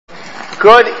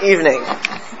Good evening.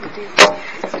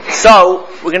 So,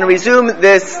 we're going to resume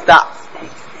this stuff.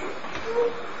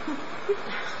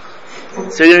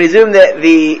 So we're going to resume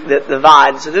the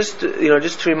VOD. So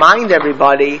just to remind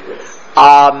everybody,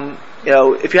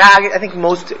 if you have, I think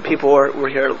most people were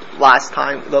here last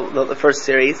time, the first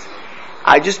series.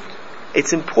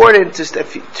 It's important just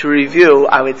to review,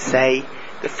 I would say,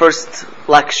 the first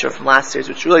lecture from last series,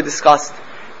 which really discussed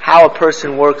how a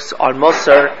person works on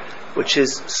Musar, which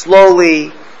is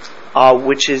slowly,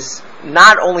 which is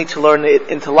not only to learn it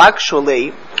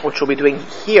intellectually, which we'll be doing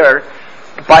here,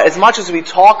 but as much as we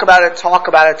talk about it,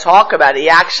 you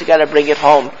actually got to bring it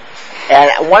home.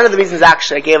 And one of the reasons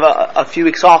actually I gave a few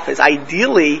weeks off is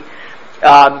ideally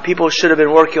people should have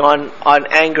been working on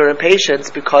anger and patience,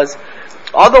 because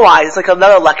otherwise it's like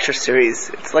another lecture series.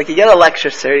 It's like you get a lecture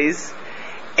series,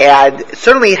 and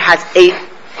certainly it has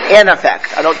an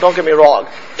effect. Don't get me wrong,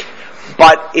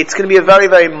 but it's going to be a very,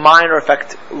 very minor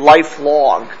effect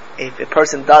lifelong if a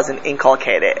person doesn't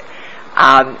inculcate it.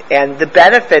 And the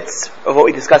benefits of what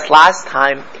we discussed last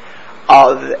time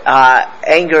of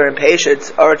anger and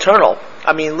patience are eternal.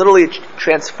 I mean, literally it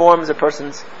transforms a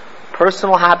person's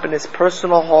personal happiness,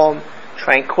 personal home,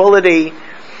 tranquility.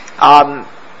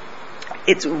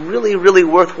 It's really, really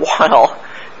worthwhile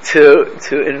to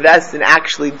invest in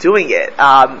actually doing it.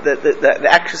 The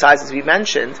exercises we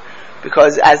mentioned,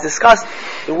 because as discussed,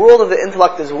 the world of the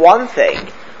intellect is one thing,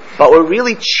 but what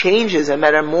really changes and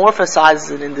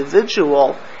metamorphosizes an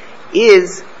individual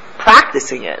is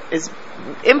practicing it, is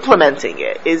implementing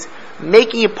it, is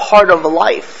making it part of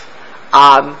life.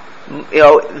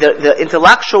 The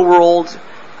intellectual world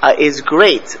is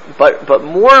great, but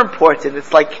more important,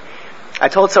 it's like I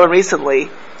told someone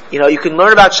recently, you can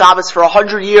learn about Shabbos for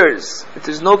 100 years.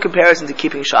 There's no comparison to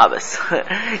keeping Shabbos.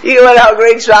 You can learn how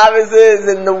great Shabbos is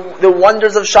and the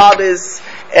wonders of Shabbos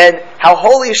and how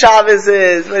holy Shabbos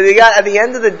is. But at the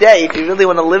end of the day, if you really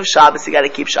want to live Shabbos, you got to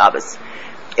keep Shabbos.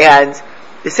 And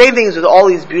the same thing is with all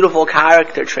these beautiful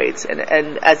character traits. And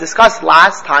as discussed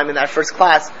last time in that first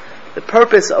class, the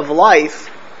purpose of life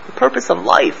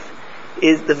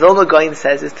is, the Vilna Gaon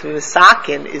says, is to be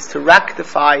misakin, is to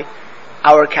rectify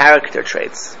our character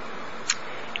traits.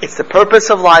 It's the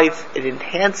purpose of life. It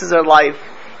enhances our life.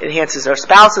 It enhances our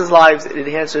spouse's lives. It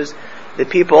enhances the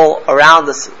people around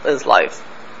us' life.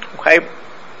 Okay?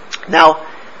 Now,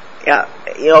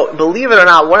 believe it or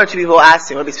not, one or two people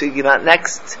asked me what I'll be speaking about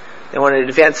next. They wanted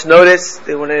advance notice.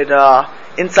 They wanted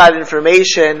inside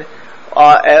information.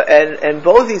 And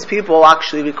both these people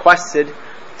actually requested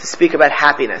to speak about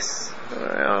happiness.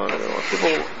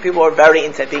 People are very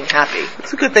into being happy.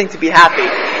 It's a good thing to be happy.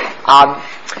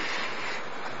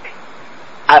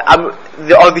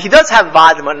 He does have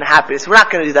vadim on happiness. We're not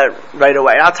going to do that right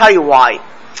away. And I'll tell you why.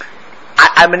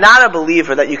 I'm not a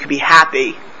believer that you can be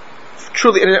happy.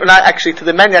 Truly, and not actually, to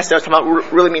the men yesterday I was talking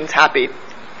about really means happy.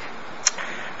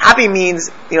 Happy means,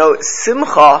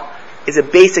 simcha is a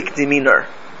basic demeanor.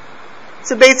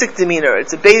 It's a basic demeanor.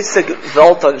 It's a basic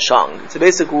Weltanschauung. It's a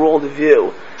basic world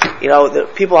view. The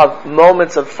people have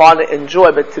moments of fun and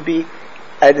joy, but to be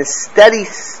in a steady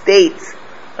state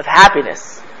of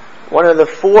happiness. One of the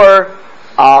four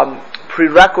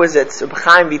prerequisites of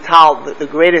Chaim Vital, the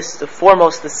greatest, the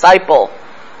foremost disciple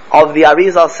of the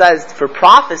Arizal, says for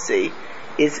prophecy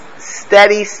is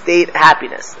steady state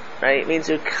happiness. Right? It means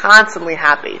you're constantly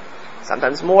happy.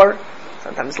 Sometimes more,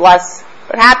 sometimes less,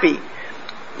 but happy.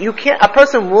 A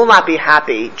person will not be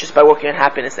happy just by working on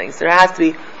happiness things. There has to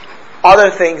be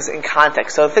other things in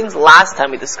context. So things last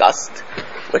time we discussed,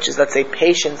 which is, let's say,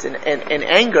 patience and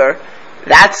anger,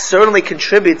 that certainly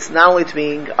contributes not only to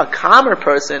being a calmer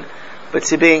person, but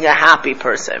to being a happy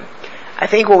person. I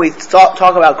think when we talk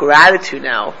about gratitude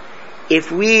now,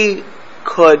 if we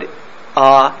could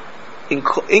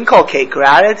inculcate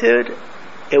gratitude,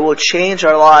 it will change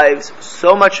our lives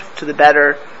so much to the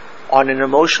better on an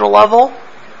emotional level,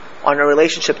 on our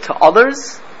relationship to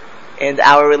others, and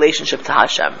our relationship to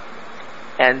Hashem.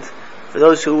 And for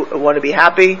those who want to be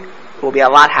happy, we'll be a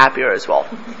lot happier as well.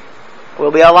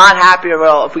 We'll be a lot happier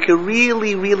if we could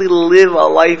really, really live a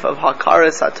life of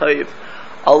hakaras hatoiv,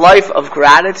 a life of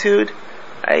gratitude.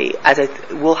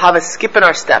 We'll have a skip in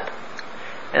our step.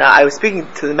 And I was speaking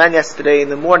to the men yesterday in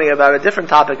the morning about a different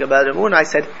topic, about Emunah. I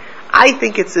said, I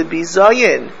think it's a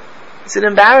bizayin. It's an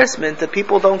embarrassment that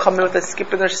people don't come in with a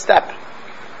skip in their step.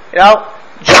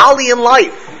 Jolly in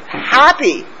life,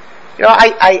 happy.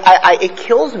 It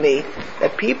kills me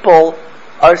that people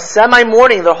are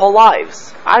semi-mourning their whole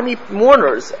lives. I meet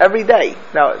mourners every day.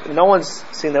 Now, no one's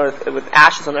seen them with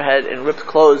ashes on their head and ripped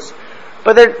clothes,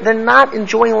 but they're not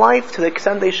enjoying life to the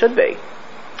extent they should be.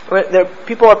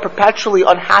 People are perpetually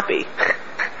unhappy.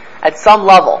 at some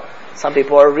level. Some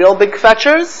people are real big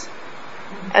kvetchers,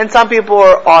 and some people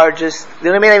are just,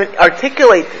 they may not even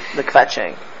articulate the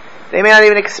kvetching. They may not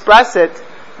even express it,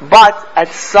 but at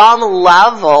some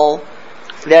level,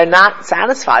 they're not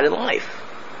satisfied in life.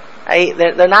 Right?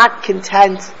 They're not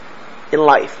content in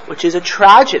life, which is a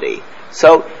tragedy.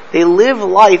 So they live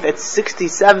life at 60,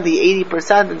 70,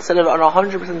 80% instead of on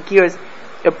 100% gears,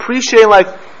 appreciating life,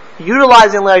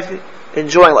 utilizing life,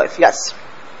 enjoying life. Yes?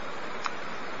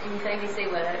 And if I may say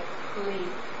what I fully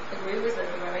agree with what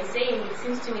the Rabbi is saying, it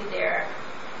seems to me there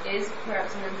is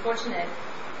perhaps an unfortunate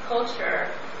culture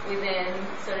within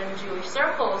certain Jewish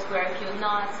circles where if you're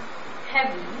not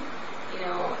heavy,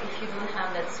 if you don't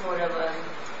have that sort of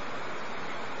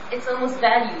it's almost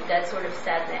valued, that sort of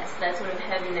sadness, that sort of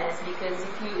heaviness, because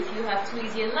if you have too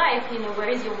easy a life, where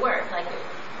is your worth? Like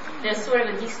there's sort of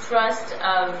a distrust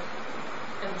of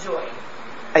joy.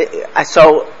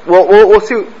 So we'll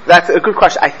see. That's a good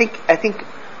question. I think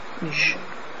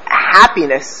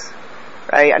happiness,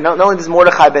 right? Not only does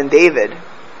Mordechai ben David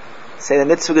say the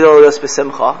mitzvah gedol lios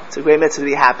b'simcha, it's a great mitzvah to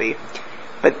be happy,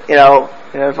 but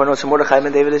everyone knows who Mordechai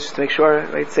ben David is, just to make sure,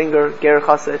 right? Singer, ger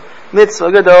chassid,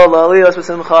 mitzvah gedol lios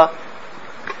b'simcha.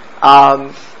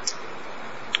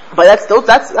 But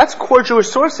that's core Jewish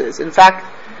sources. In fact,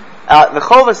 the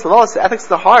Chovas Levavos, the Ethics of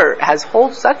the Heart, has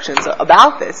whole sections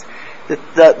about this.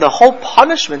 The whole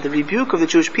punishment, the rebuke of the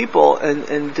Jewish people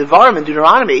in Devarim and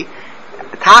Deuteronomy,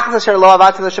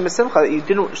 that you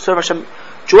didn't serve Hashem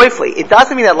joyfully. It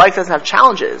doesn't mean that life doesn't have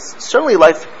challenges. Certainly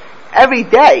life, every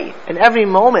day and every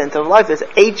moment of life, there's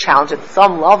a challenge at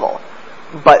some level.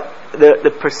 But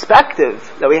the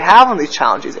perspective that we have on these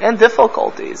challenges and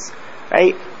difficulties,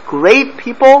 right? Great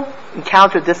people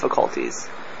encounter difficulties.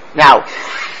 Now,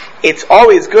 it's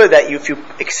always good that if you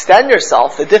extend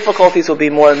yourself, the difficulties will be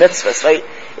more mitzvahs, right?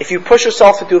 If you push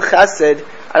yourself to do chesed,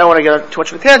 I don't want to get on too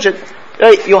much of a tangent,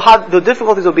 right? The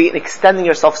difficulties will be in extending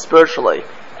yourself spiritually,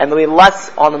 and there'll be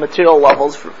less on the material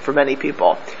levels for many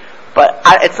people. But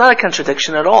it's not a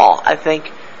contradiction at all. I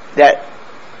think that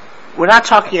we're not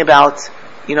talking about,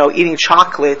 eating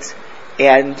chocolate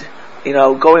and,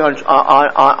 going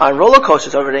on roller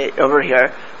coasters over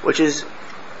here, which is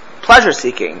pleasure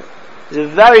seeking. There's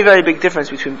a very, very big difference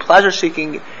between pleasure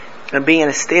seeking and being in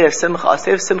a state of simcha. A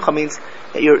state of simcha means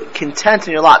that you're content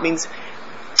in your lot. It means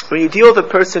when you deal with a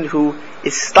person who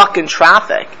is stuck in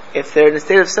traffic, if they're in a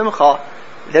state of simcha,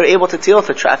 they're able to deal with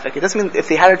the traffic. It doesn't mean if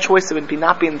they had a choice they would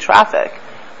not be in traffic.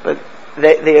 But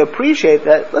they appreciate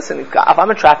that, listen, if I'm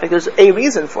in traffic, there's a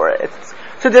reason for it.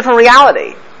 It's a different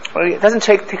reality. It doesn't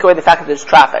take away the fact that there's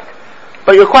traffic.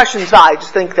 But your question is valid. I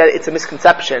just think that it's a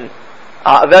misconception,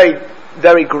 a very,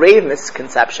 very grave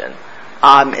misconception.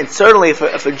 And certainly if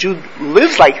a Jew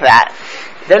lives like that,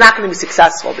 they're not going to be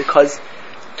successful, because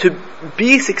to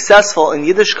be successful in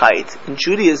Yiddishkeit, in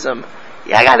Judaism,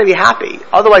 you got to be happy.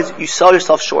 Otherwise, you sell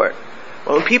yourself short.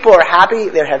 When people are happy,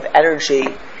 they have energy,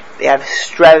 they have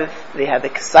strength, they have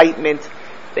excitement,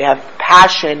 they have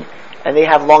passion, and they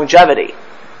have longevity.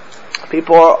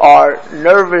 People are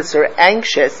nervous or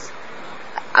anxious.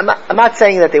 I'm not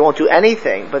saying that they won't do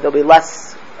anything, but they'll be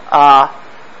less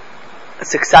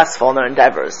successful in their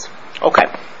endeavors. Okay.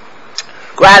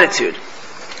 Gratitude.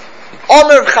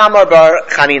 Omer Chama bar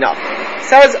Chanina.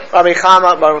 Says Rabbi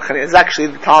Chama bar Chanina. This is actually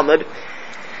the Talmud.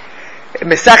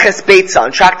 Meseches Beitza,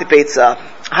 in Tractate Beitza.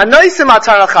 Hanoisim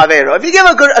atar chavero. If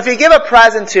you give a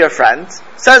present to your friend,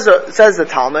 says the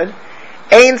Talmud,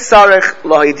 Ein sarich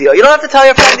lohidio. You don't have to tell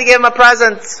your friend you gave him a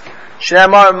present.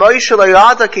 Shneimar Moshe lo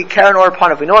yada ki keren or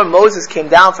panav. We know when Moses came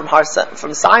down from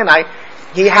Sinai,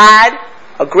 he had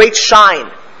a great shine.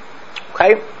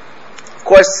 Okay? Of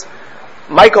course,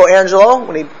 Michelangelo,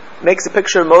 when he makes a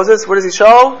picture of Moses, what does he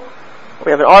show?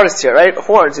 We have an artist here, right?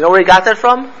 Horns. You know where he got that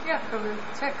from? Yeah, from the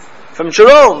text. From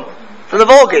Jerome. From the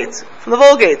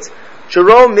Vulgate.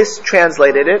 Jerome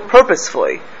mistranslated it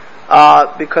purposefully,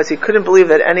 because he couldn't believe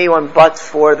that anyone but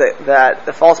for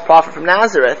the false prophet from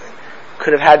Nazareth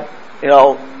could have had,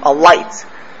 a light.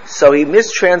 So he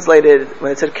mistranslated,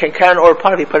 when it said Karen or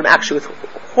Panav, he put him actually with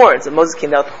horns, and Moses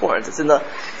came down with horns. It's in the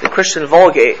Christian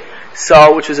Vulgate,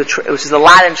 which is a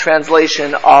Latin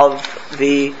translation of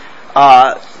the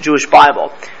Jewish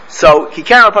Bible. So he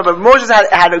Karen or Panav, but Moses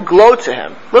had a glow to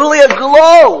him, literally a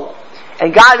glow,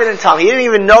 and God didn't tell him. He didn't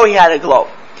even know he had a glow.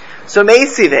 So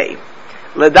Meisivei,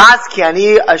 Ladas ki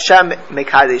ani Hashem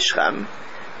mekadeshchem,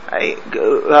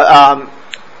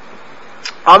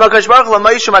 Amakash Baruch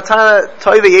Lameishu Matana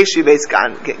Toive Yeshi Beis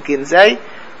Ginzei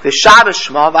V'Shabbos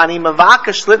Shema V'Ani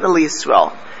Mavakesh Litna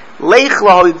L'Yisrael Leich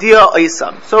Lahodia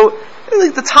Oisam. So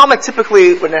the Talmud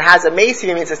typically, when it has a Meisiv,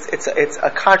 it means it's a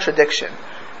contradiction.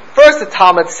 First, the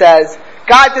Talmud says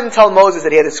God didn't tell Moses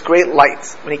that he had this great light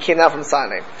when he came down from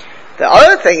Sinai. The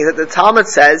other thing is that the Talmud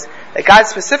says that God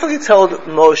specifically told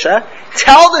Moshe,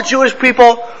 tell the Jewish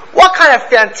people what kind of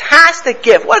fantastic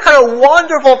gift, what kind of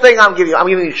wonderful thing I'm giving you. I'm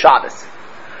giving you Shabbos.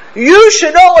 You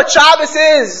should know what Shabbos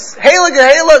is. Hey look,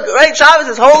 right? Shabbos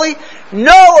is holy.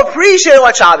 Appreciate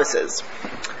what Shabbos is.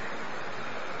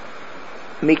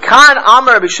 Mikan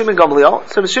Amar Rabbi Shimon Gamliel.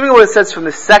 So Rabbi Shimon Gamliel says from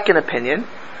the second opinion,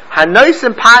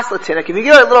 Hanoisim Paslatinik, if you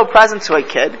give a little present to a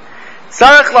kid,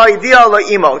 tell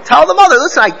the mother,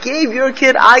 listen, I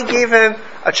gave him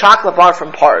a chocolate bar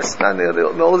from Paris. In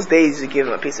the old days, you give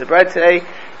him a piece of bread. Today,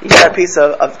 you get a piece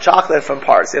of chocolate from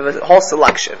Paris. You have a whole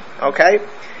selection. Okay?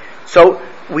 So,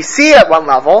 we see at one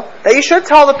level that you should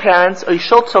tell the parents, or you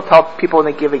should tell people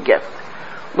when they give a gift.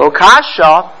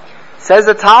 Lokasha, says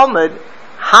the Talmud,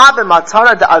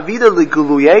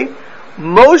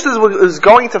 Moses was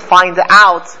going to find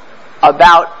out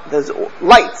about this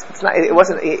light. It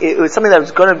was something that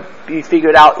was going to be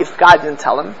figured out if God didn't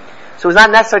tell him. So it was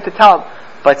not necessary to tell him,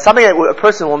 but something that a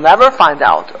person will never find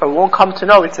out or won't come to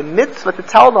know. It's a mitzvah to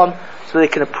tell them so they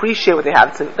can appreciate what they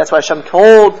have. That's why Hashem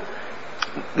told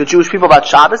the Jewish people about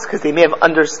Shabbos, because they may have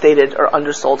understated or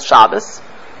undersold Shabbos.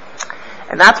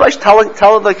 And that's why you should tell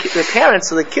the parents,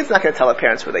 so the kid's not going to tell the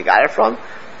parents where they got it from.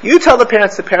 You tell the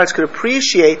parents could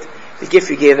appreciate the gift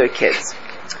you gave their kids.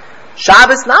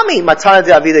 Shabbos nami matana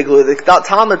de avida glu. The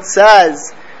Talmud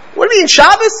says, what do you mean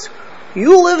Shabbos?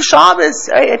 You live Shabbos.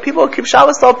 Right? People who keep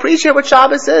Shabbos, they'll appreciate what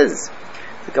Shabbos is.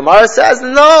 The Gemara says,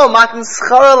 no, matan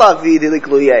schara lavida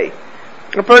gluye.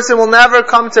 A person will never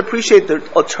come to appreciate the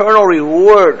eternal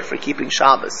reward for keeping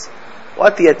Shabbos.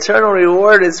 What the eternal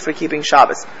reward is for keeping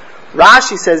Shabbos.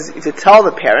 Rashi says, if you tell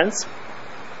the parents,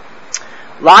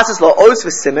 Lasas lo os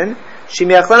v'simin,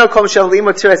 shemiachleno kom shel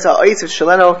limo tiras ha'ois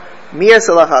v'sheleno miyas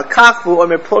alacha kachvu or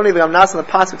merploni v'gamnas on the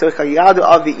pas v'torich ha'yadu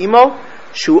av v'imo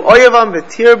shu oyavam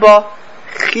v'tirba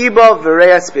chiba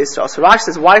v'reyas v'Yisrael. So Rashi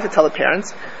says, why to tell the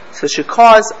parents? So it should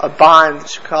cause a bond, it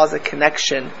should cause a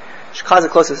connection, it should cause a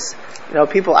closeness.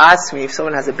 People ask me if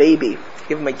someone has a baby,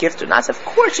 give them a gift or not. I say, of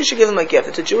course you should give them a gift.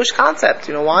 It's a Jewish concept.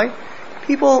 You know why?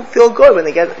 People feel good when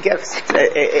they get gifts.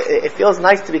 It feels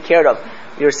nice to be cared of.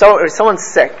 Or someone's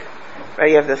sick, right?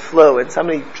 You have the flu, and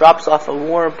somebody drops off a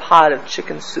warm pot of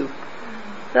chicken soup.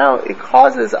 It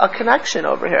causes a connection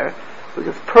over here. We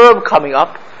have Purim coming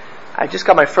up. I just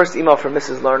got my first email from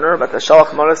Mrs. Lerner about the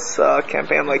Shalach Manas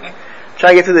campaign. I'm like,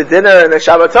 trying to get through the dinner and the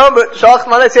Shabbaton, but Shalach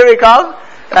Manas, here we come,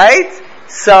 right?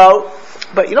 So,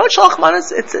 but you know what Shalach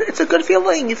Manas? It's a good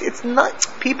feeling. It's not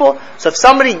people. So if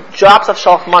somebody drops off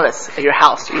Shalach Manas at your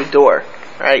house, at your door,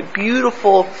 right?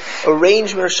 Beautiful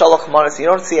arrangement of Shalach Manas. You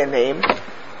don't see a name.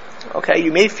 Okay,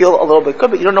 you may feel a little bit good,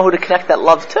 but you don't know who to connect that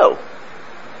love to.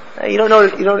 You don't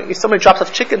know. If somebody drops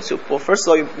off chicken soup, well, first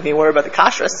of all, you may worry about the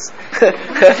kashrus,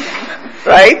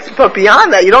 right? But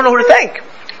beyond that, you don't know who to thank.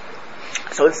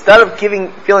 So instead of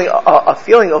feeling a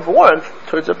feeling of warmth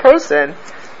towards a person,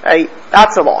 right,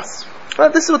 that's a loss. Well,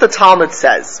 this is what the Talmud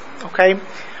says. Okay,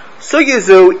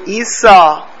 Sugizu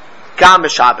Isa Gam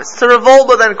Shabbos. It's a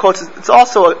Revolba then quotes. It's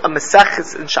also a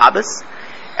Maseches in Shabbos,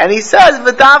 and he says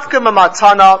V'davka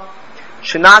Mamatana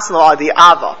Shenasan Adi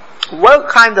Ava. What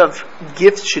kind of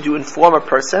gift should you inform a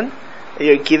person that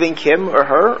you're giving him or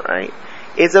her? Right?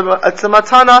 It's a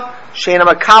matana she'ena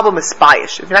makabel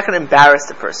mispayish. If you're not going to embarrass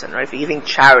the person, right? If you're giving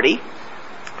charity,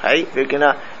 right? If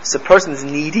the person's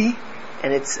needy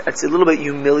and it's a little bit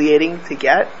humiliating to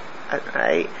get,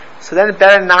 right? So then it's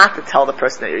better not to tell the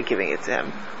person that you're giving it to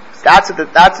him. So that's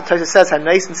what Tosha says.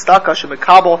 Hanais and staka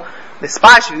shemakabel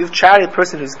mispayish. If you give charity, the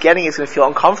person who's getting it is going to feel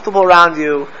uncomfortable around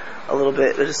you. A little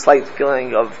bit, there's a slight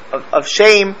feeling of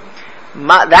shame.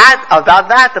 About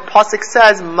that, the pasuk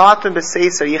says, "Matun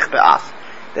b'seiser yichbe'af,"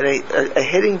 that a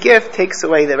hidden gift takes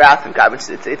away the wrath of God, which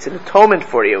it's an atonement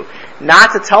for you.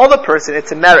 Not to tell the person,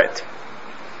 it's a merit.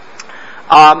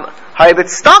 Haribet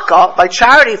by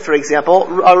charity, for example,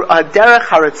 derech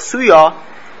haratsuya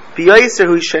b'yoser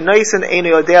hu shenoisen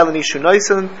eino yodei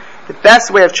l'mishunoisen. The best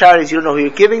way of charity is you don't know who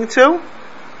you're giving to.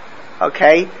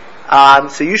 Okay.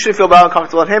 So you should feel well and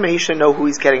comfortable with him, and he should know who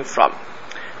he's getting from,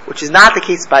 which is not the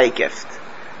case by a gift.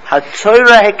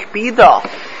 HaTorah hekbida.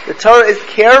 The Torah is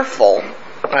careful,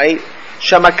 right?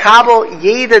 Shamakabel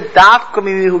yeda dafka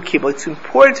mimihu kibel. It's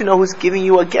important to know who's giving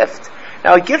you a gift.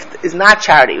 Now, a gift is not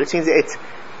charity, which means it's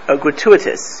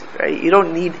gratuitous, right? You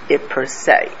don't need it per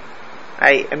se,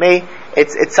 right?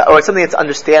 It's something that's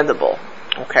understandable,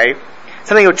 okay?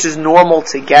 Something which is normal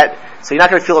to get, so you're not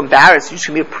going to feel embarrassed. You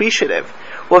should be appreciative.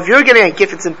 Well, if you're getting a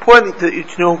gift, it's important to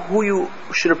know who you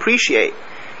should appreciate.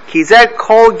 Kizek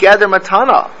kol gather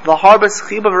matana, the harbas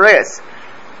chiba v'reis.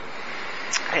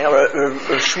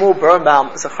 Shmuel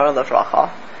Birnbaum, Zachar Lefracha,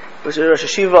 was a Rosh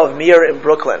Hashiva of Mir in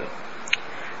Brooklyn.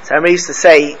 So I remember he used to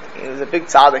say, he was a big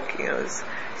tzaddik, he used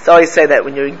to always say that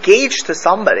when you're engaged to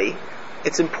somebody,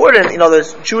 it's important,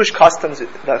 there's Jewish customs, the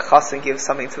chassan gives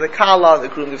something to the kala, the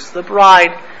groom gives to the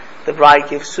bride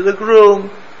gives to the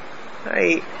groom,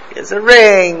 right? There's a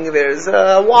ring, there's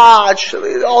a watch,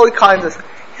 all kinds of things.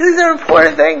 These are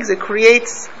important things. It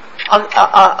creates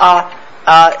a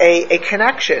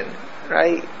connection,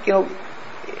 right?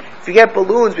 If you get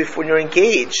balloons before you're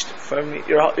engaged from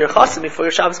your chassan before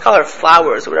your Shabbos color,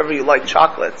 flowers or whatever you like,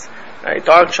 chocolates, right?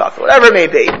 Dark chocolate, whatever it may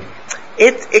be.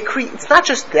 It's not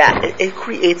just that. It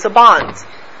creates a bond,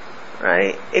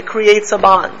 right? It creates a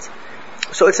bond.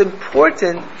 So it's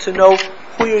important to know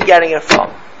who you're getting it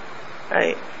from,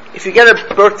 right? If you get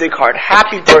a birthday card,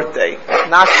 happy birthday,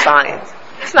 not signed,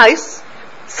 it's nice.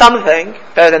 Something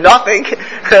better than nothing.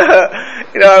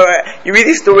 You read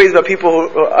these stories about people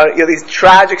who, these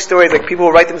tragic stories, like people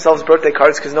who write themselves birthday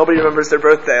cards because nobody remembers their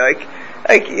birthday.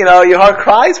 Your heart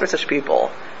cries for such people,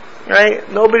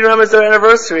 right? Nobody remembers their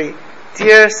anniversary.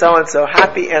 Dear so-and-so,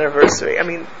 happy anniversary.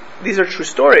 These are true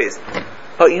stories.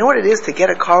 But you know what it is to get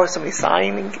a card with somebody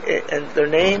signing and their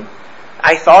name?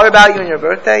 I thought about you on your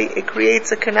birthday. It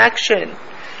creates a connection,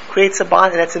 creates a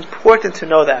bond, and it's important to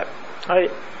know that,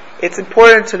 right? It's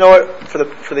important to know it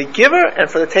for the giver and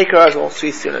for the taker as well,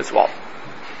 see soon as well.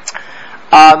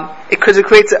 Because it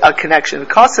creates a connection. The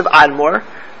cost of Admor,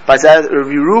 by Rav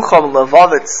Yerucham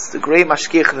Levovitz, the great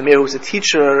mashgiach of the Mir, who was a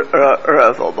teacher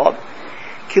of Lvov.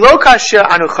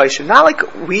 Not like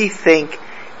we think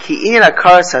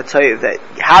that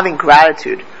having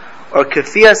gratitude or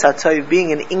kafiyas hatoiv,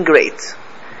 being an ingrate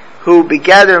who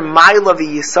begather ma'ila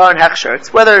v'yisar and hechsher.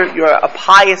 It's whether you're a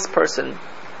pious person,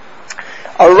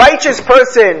 a righteous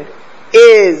person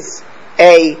is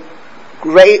a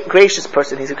gracious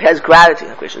person. He has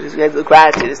gratitude. He has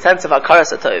gratitude. The sense of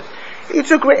hakaras hatoiv.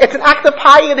 It's an act of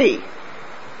piety.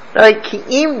 Like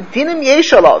ki'im dinim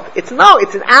yeshalov. It's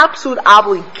an absolute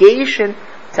obligation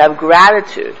to have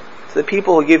gratitude to the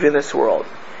people who give you in this world.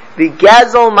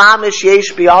 V'gezel mamish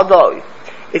yesh biyado.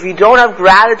 If you don't have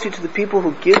gratitude to the people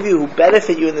who give you, who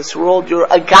benefit you in this world, you're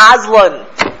a gazlan.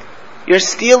 You're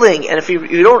stealing, and if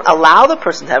you don't allow the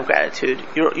person to have gratitude,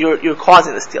 you're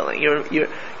causing the stealing.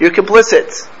 You're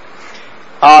complicit.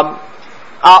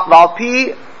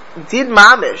 Valpi did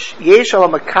mamish yesh ala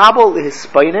makabel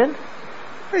lihispainin.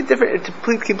 Very different,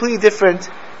 completely different.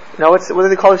 What do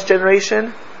they call this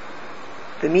generation?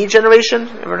 The me generation.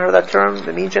 Ever heard that term?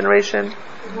 The me generation.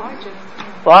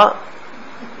 What?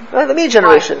 The me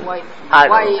generation. White.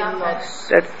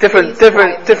 That's different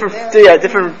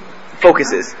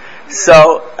focuses.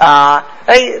 So,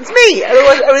 it's me.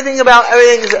 Everything is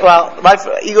life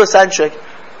egocentric.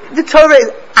 The Torah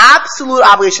is absolute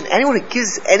obligation. Anyone who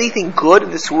gives anything good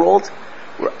in this world,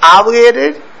 we're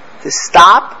obligated to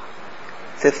stop,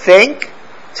 to think,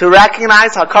 to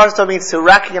recognize. Hakaras Tov means to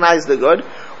recognize the good.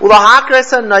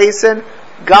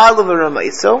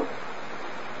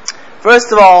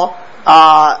 First of all,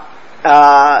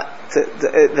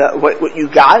 what you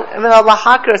got, and then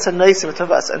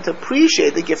and to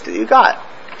appreciate the gift that you got.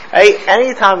 Right?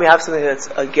 Anytime we have something that's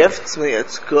a gift, something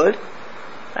that's good,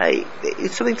 right?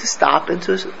 It's something to stop and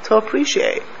to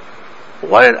appreciate.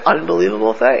 What an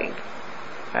unbelievable thing,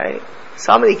 right?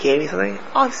 Somebody gave me something.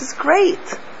 Oh, this is great.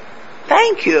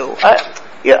 Thank you.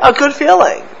 A good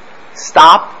feeling.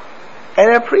 Stop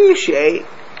and appreciate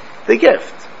the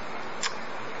gift.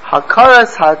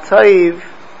 Hakaras hatayv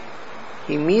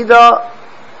himida,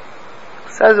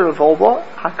 says Rav Wolbe,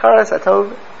 hakaras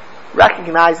hatayv,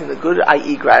 recognizing the good,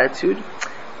 i.e. gratitude,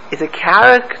 is a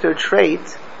character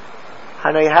trait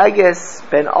hanayhages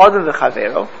ben adam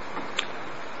v'chavero,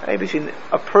 between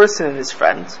a person and his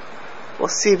friend. We'll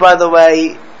see, by the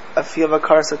way, if you have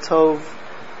hakaras hatayv,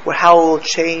 how it will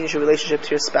change your relationship to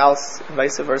your spouse and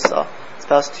vice versa,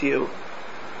 spouse to you.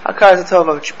 Hakaras hatayv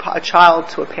of a child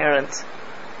to a parent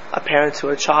to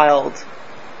a child,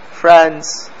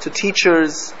 friends to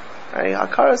teachers. Right?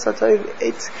 Hakaras hatayv,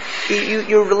 it's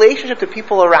your relationship to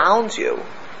people around you.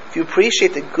 If you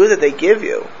appreciate the good that they give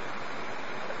you,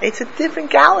 it's a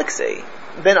different galaxy.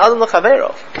 Ben adam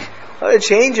l'chavero. Well, it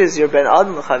changes your ben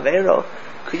adam l'chavero.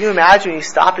 Could you imagine when you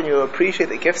stop and you appreciate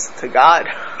the gifts to God?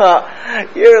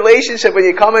 Your relationship, when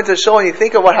you come into shul and you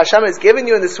think of what Hashem has given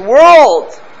you in this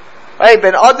world, right?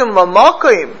 Ben adam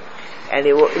l'makim, and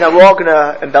we're all going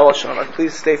to embellish on it.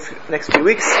 Please stay for the next few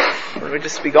weeks when we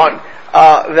just begun.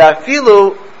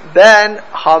 V'afilu ben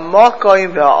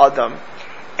hamakim ve'adam,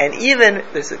 and even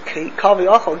there's a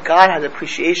kaviyachol. God has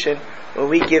appreciation when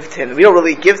we give to Him. We don't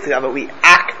really give to Him, but we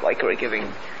act like we're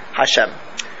giving Hashem.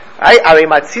 Right? Ari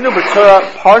Matzinu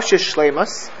B'Torah Parshas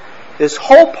Shleimus. This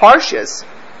whole Parshas,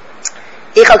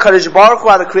 Eicha Kadosh Baruch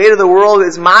Hu, the creator of the world,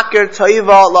 is Makir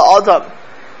Toiva La'adam.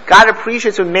 God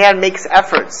appreciates when man makes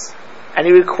efforts, and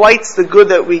He requites the good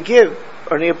that we give,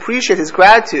 or He appreciates His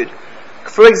gratitude.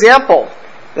 For example,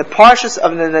 the Parshas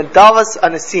of the Nadavas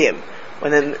Anasiim,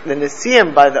 when the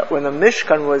Nasiim, when the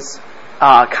Mishkan was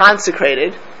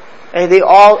consecrated, and they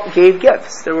all gave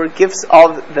gifts. There were gifts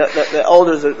of the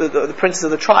elders, the princes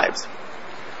of the tribes.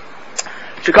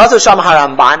 Shikaso Sham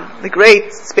Haramban, the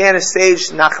great Spanish sage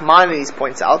Nachmanides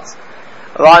points out,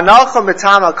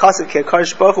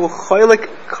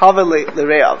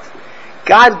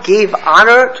 God gave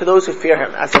honor to those who fear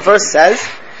Him. As the verse says,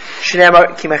 you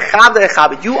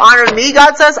honor me,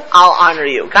 God says, I'll honor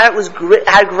you. God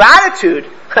had gratitude.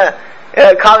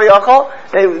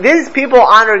 These people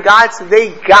honored God, so they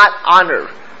got honor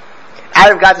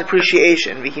out of God's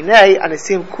appreciation. The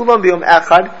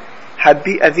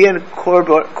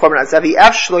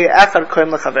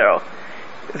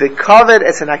covet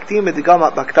is an actim with the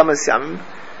gama bakdamas yamim.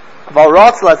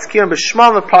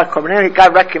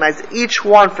 God recognized each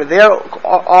one for their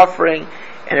offering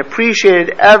and appreciated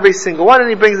every single one, and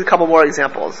He brings a couple more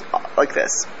examples like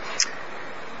this.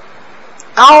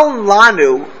 Al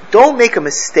lanu, don't make a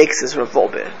mistake, says Rav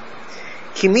Wolbe.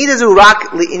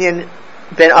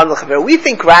 We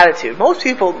think gratitude. Most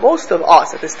of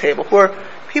us at this table,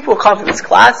 people who come to this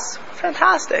class,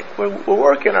 fantastic. We're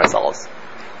working ourselves.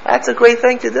 That's a great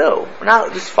thing to do. We're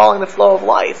not just following the flow of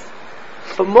life.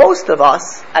 But most of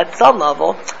us, at some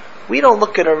level, we don't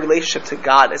look at our relationship to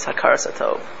God as Hakaras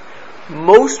HaTov.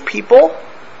 Most people,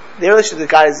 their relationship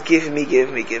to God is give me.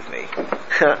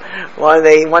 When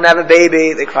they want to have a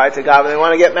baby, they cry to God. When they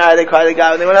want to get married, they cry to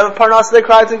God. When they want to have a parnasa, they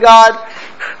cry to God.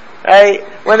 Right?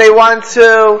 When they want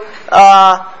to,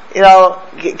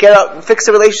 fix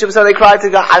a relationship with someone, they cry to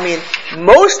God. I mean,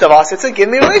 most of us, it's a give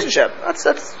me relationship. That's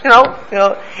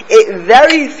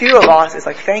very few of us, it's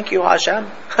like, thank you, Hashem.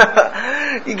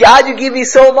 God, you give me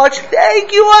so much.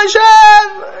 Thank you,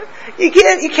 Hashem.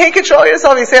 You can't control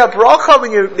yourself. You say a bracha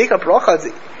when you make a bracha.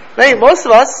 Most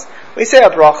of us, we say a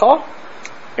bracha,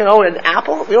 an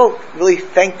apple, we don't really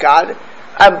thank God.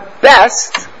 At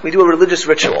best, we do a religious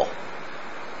ritual.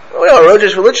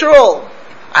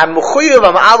 I'm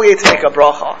obligated to make a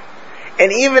bracha.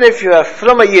 And even if you're a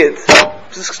Fruma Yid,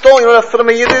 just stolen, you know what a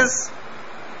Fruma Yid is?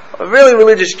 A really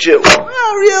religious Jew.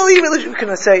 Really religious, you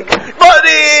can say,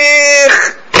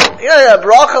 Barich! A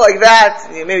bracha like that,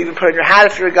 maybe even put on your hat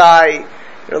if you're a guy,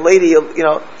 you're a lady,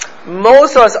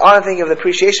 most of us aren't thinking of the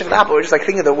appreciation of the apple, we're just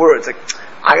thinking of the words,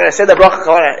 I'm going to say the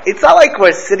bracha. It's not like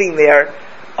we're sitting there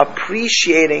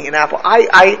appreciating an apple.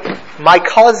 My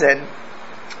cousin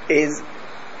is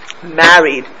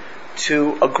married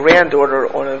to a granddaughter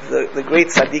of one of the great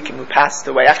tzaddikim who passed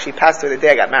away. Actually passed away the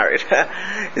day I got married.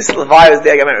 This is Levi's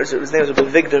day I got married. His name was Rabbi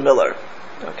Victor Miller.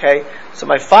 Okay? So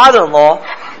my father-in-law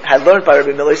had learned by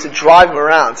Rabbi Miller. He used to drive him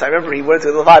around. So I remember he went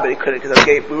to Levi, but he couldn't because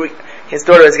his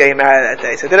daughter was getting married that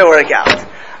day. So it didn't work out.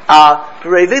 But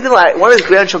Rabbi Victor Miller, one of his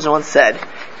grandchildren once said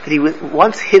that he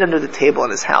once hid under the table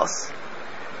in his house.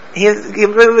 He had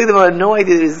no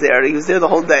idea he was there. He was there the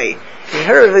whole day. And he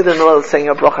heard Rabbi Miller saying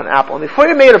a bracha on an apple. And before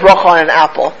he made a bracha on an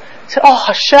apple, he said, "Oh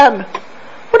Hashem,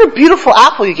 what a beautiful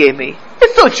apple you gave me.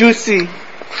 It's so juicy,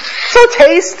 so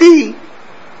tasty.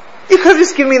 You could have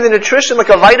just given me the nutrition like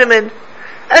a vitamin,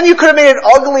 and you could have made it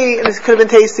ugly, and it could have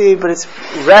been tasty, but it's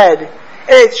red and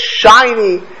it's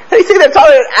shiny. And he's thinking, I'm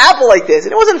talking about an apple like this,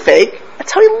 and it wasn't fake. I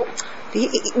tell you,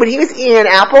 when he was eating an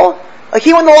apple, like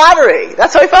he won the lottery.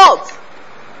 That's how he felt."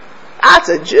 That's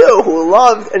a Jew who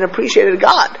loved and appreciated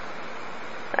God.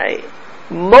 Right?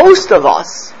 Most of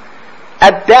us,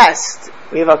 at best,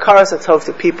 we have hakaras hatov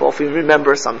to people if we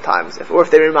remember sometimes, or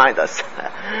if they remind us,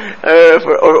 or if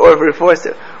we're forced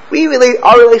to. We relate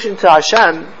our relation to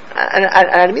Hashem, and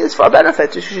I mean this for our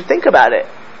benefit. You should think about it.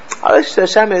 Our relation to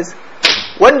Hashem is: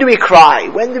 when do we cry?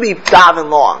 When do we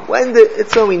daven long?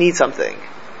 It's when we need something.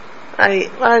 Right?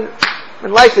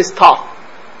 When life is tough.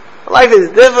 Life is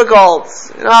difficult.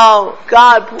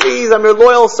 God, please, I'm your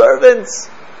loyal servants.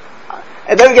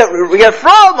 And then we get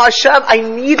from Hashem, I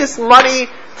need this money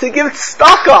to give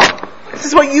tzedakah. This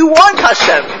is what you want,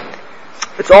 Hashem.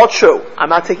 It's all true. I'm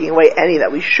not taking away any of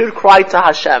that. We should cry to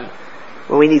Hashem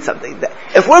when we need something.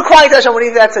 If we're crying to Hashem when we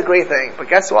need, that's a great thing. But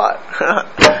guess what?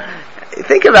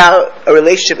 Think about a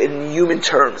relationship in human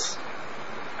terms.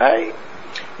 Right?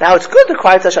 Now, it's good to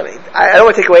cry to Hashem. I don't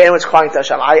want to take away anyone's crying to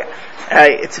Hashem.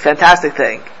 It's a fantastic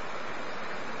thing.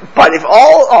 But if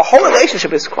our whole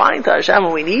relationship is crying to Hashem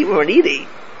when we're needy,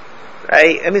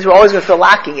 right? That means we're always going to feel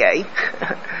lacking,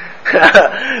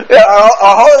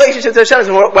 Our whole relationship to Hashem is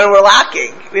when we're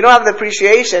lacking. We don't have the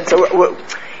appreciation, so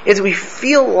we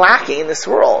feel lacking in this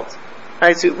world.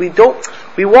 Right? So we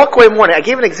walk away morning. I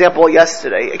gave an example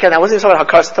yesterday. Again, I wasn't even talking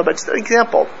about Hakar, but just an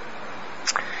example.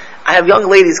 I have young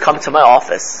ladies come to my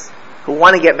office who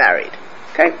want to get married.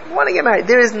 Okay? Want to get married.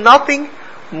 There is nothing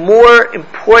more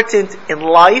important in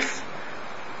life.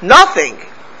 Nothing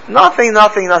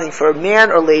for a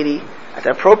man or lady at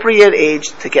the appropriate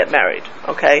age to get married.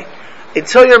 Okay?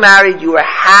 Until you're married, you are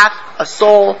half a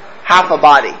soul, half a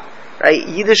body. Right?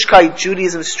 Yiddishkeit,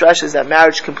 Judaism stresses that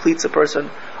marriage completes a person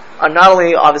on not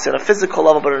only obviously on a physical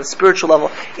level, but on a spiritual level.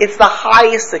 It's the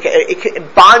highest.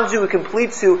 It bonds you, it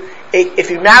completes you. If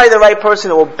you marry the right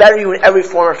person, it will better you in every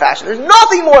form or fashion. There's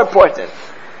nothing more important.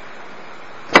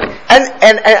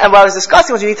 And what I was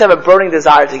discussing was you need to have a burning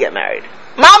desire to get married.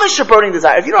 Mamish, a burning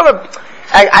desire. If you don't have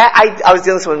I was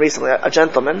dealing with someone recently. A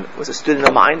gentleman was a student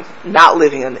of mine, not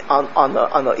living on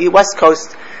the West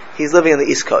Coast. He's living on the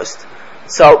East Coast.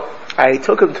 So I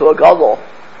took him to a gadol.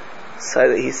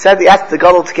 So he asked the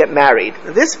gadol to get married.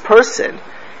 This person,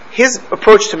 his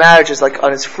approach to marriage is like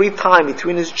on his free time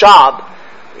between his job,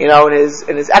 and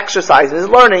his exercise and his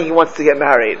learning, he wants to get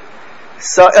married.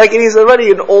 So and he's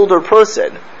already an older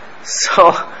person.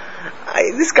 So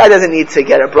this guy doesn't need to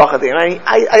get a bracha to get married.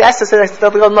 I asked him,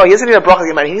 no, he doesn't need a bracha to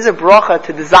get married. He needs a bracha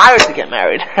to desire to get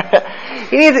married.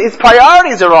 His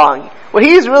priorities are wrong. What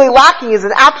he's really lacking is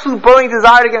an absolute burning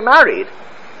desire to get married.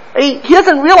 He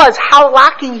doesn't realize how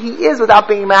lacking he is without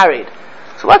being married.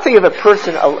 So let's say you have a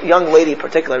person, a young lady in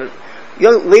particular.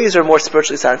 Young ladies are more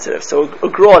spiritually sensitive. So a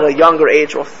girl at a younger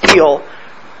age will feel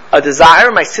a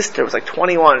desire. My sister was like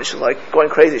 21. She was like going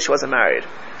crazy. She wasn't married.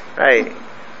 Right?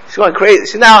 She's going crazy.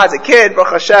 She now has a kid.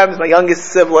 Baruch Hashem is my youngest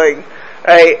sibling.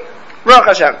 Right? Baruch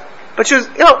Hashem. But she was,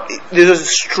 there's a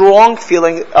strong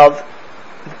feeling of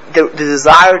the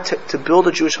desire to build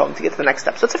a Jewish home, to get to the next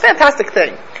step. So it's a fantastic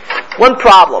thing. One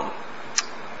problem.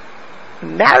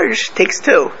 Marriage takes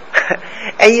two.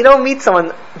 And you don't meet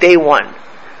someone day one.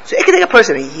 So it can take a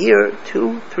person a year,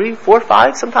 2, 3, 4,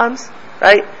 5 sometimes,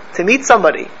 right? To meet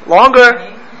somebody. Longer.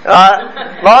 Right?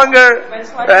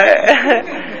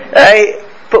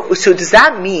 But so does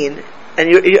that mean, and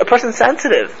you're a person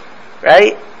sensitive,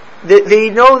 right? They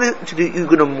know that you're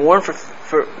going to mourn for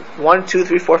 1, 2,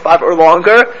 3, 4, 5 or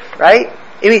longer, right?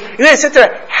 I mean, you're going to sit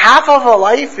there half of a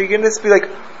life, you're going to just be like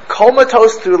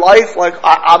comatose through life, like,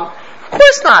 of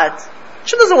course not.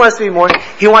 Hashem doesn't want us to be mourning.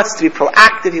 He wants us to be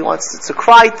proactive, He wants us to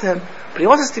cry to Him, but He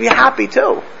wants us to be happy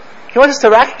too. He wants us to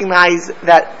recognize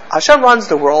that Hashem runs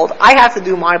the world, I have to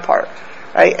do my part,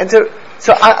 right? And that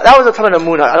was a ton of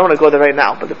emunah. I don't want to go there right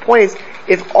now, but the point is,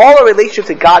 if all our relationship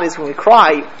to God is when we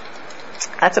cry,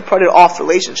 that's a part of off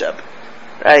relationship,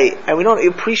 right? And we don't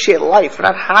appreciate life. We're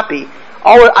not happy.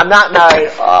 I'm not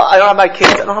married. I don't have my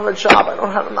kids. I don't have a job.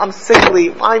 I'm sickly.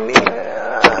 Why me?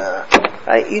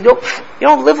 Right? You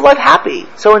don't live life happy.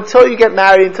 So until you get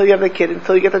married, until you have a kid,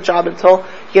 until you get the job, until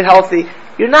you get healthy,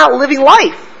 you're not living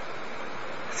life.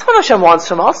 That's what Hashem wants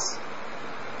from us.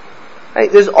 Right?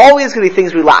 There's always going to be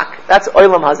things we lack. That's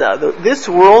Olam Hazeh. This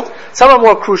world, some are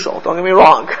more crucial, don't get me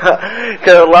wrong, because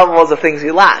there are levels of things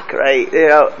we lack, right?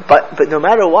 But no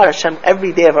matter what, Hashem,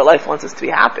 every day of our life wants us to be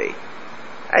happy.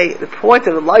 Right? The point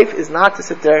of life is not to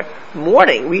sit there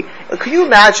mourning. Can you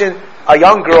imagine a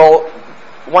young girl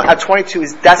at 22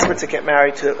 is desperate to get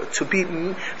married,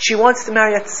 she wants to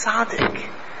marry a tzaddik,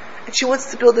 and she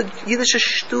wants to build a Yiddish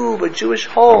shtub, a Jewish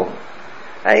home.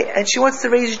 Right? And she wants to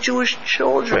raise Jewish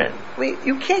children. I mean,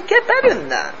 you can't get better than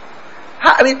that.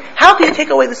 How can you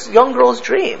take away this young girl's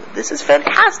dream? This is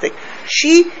fantastic.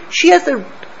 She has the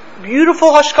beautiful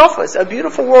hashkafas, a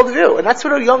beautiful worldview, and that's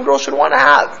what a young girl should want to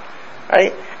have.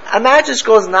 Right? Imagine this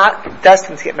girl is not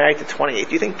destined to get married to 28.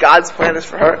 Do you think God's plan is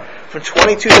for her from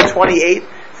 22 to 28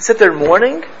 to sit there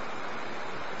mourning?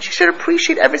 She should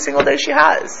appreciate every single day she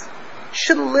has. She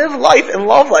should live life and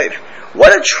love life.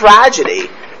 What a tragedy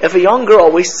if a young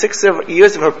girl wastes 6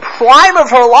 years of her prime of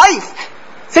her life,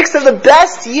 6 of the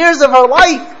best years of her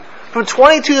life, from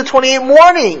 22 to 28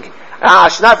 mourning.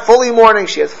 She's not fully mourning,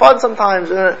 she has fun sometimes,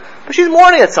 but she's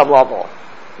mourning at some level.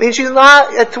 She's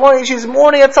not at 20, she's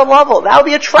mourning at some level. That would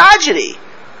be a tragedy.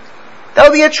 That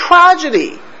would be a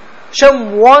tragedy.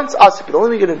 Hashem wants us, but the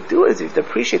only way you're going to do it is you have to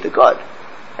appreciate the good.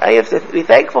 You have to be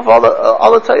thankful for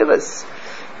all the taivas.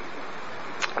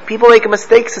 People make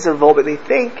mistakes as a but they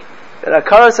think that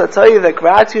Akaras, I'll tell you that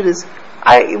gratitude is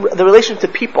the relation to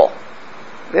people.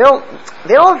 They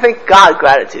don't think God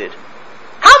gratitude.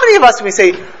 How many of us, when we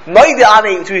say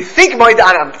Moida'ani, do we think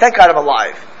Moida'ani, thank God I'm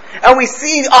alive? And we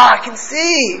see, I can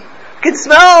see, I can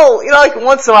smell,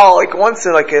 once in a while,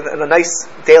 in a nice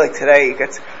day like today,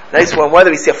 nice warm weather,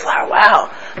 we see a flower, wow.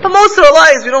 But most of our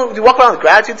lives, we walk around with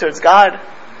gratitude towards God.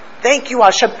 Thank you,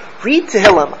 Hashem. Read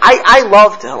Tehillim. I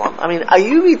love Tehillim. I mean,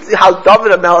 you read how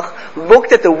David HaMelech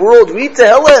looked at the world. Read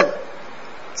Tehillim.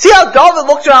 See how David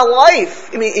looked around life.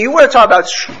 I mean, you want to talk about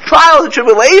trials and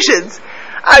tribulations.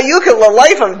 You look at the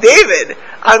life of David.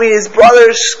 I mean, his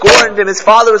brothers scorned him. His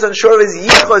father was unsure of his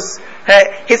yichus.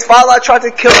 His father tried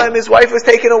to kill him. His wife was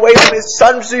taken away from him. His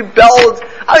sons rebelled.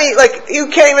 I mean, you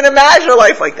can't even imagine a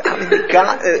life like that. I mean,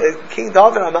 King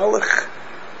David HaMelech,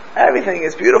 everything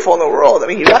is beautiful in the world. I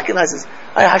mean, he recognizes,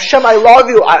 Hashem, I love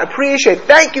you. I appreciate.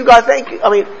 Thank you, God. Thank you. I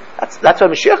mean, that's why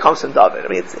Mashiach comes from David. I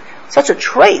mean, it's such a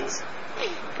trait.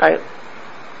 Right?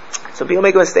 So people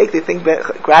make a mistake. They think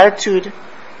gratitude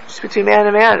just between man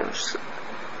and man.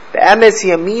 The emes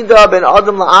yamida ben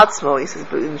adam la'atzmo. He says,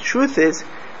 but the truth is,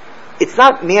 it's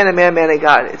not man and man and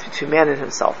God. It's between man and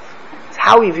himself. It's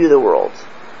how we view the world.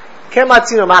 Hashem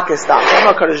says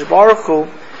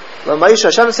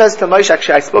to Moshe,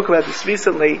 actually I spoke about this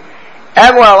recently,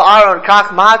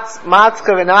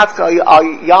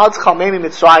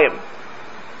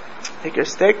 take your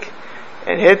stick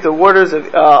and hit the waters of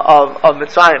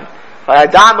Mitzrayim.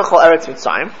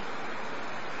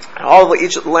 And all of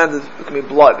each land is going to be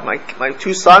blood. My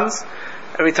two sons,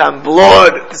 every time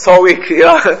blood, this whole week,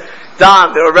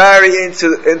 Dom, they're very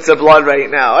into blood right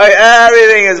now.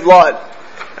 Everything is blood.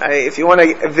 If you want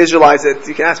to visualize it,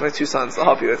 you can ask my two sons, they'll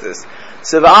help you with this.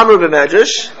 So V'amru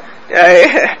b'medrash,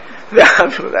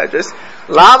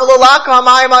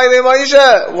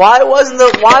 why wasn't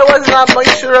that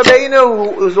Moshe Rabbeinu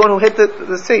who was the one who hit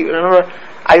the sea? Remember,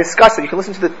 I discussed it. You can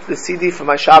listen to the CD from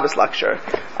my Shabbos lecture.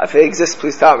 If it exists,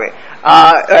 please tell me.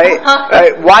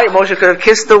 Right? Why Moshe could have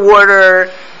kissed the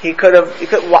water? He could.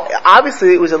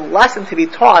 Obviously, it was a lesson to be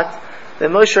taught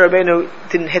that Moshe Rabbeinu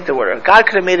didn't hit the water. God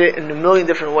could have made it in a million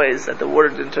different ways that the water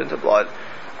didn't turn to blood.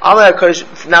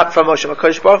 Not from Moshe.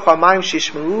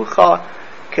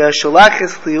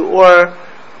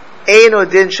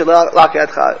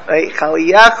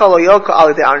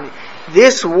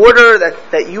 This water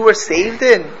that you were saved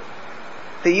in,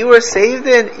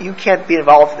 you can't be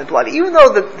involved in the blood. Even though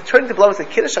the turning to blood was a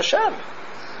Kiddush Hashem.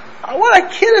 What a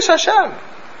Kiddush Hashem.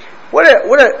 What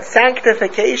a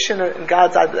sanctification in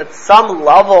God's eyes. At some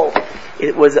level,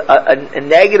 it was a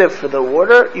negative for the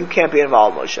water. You can't be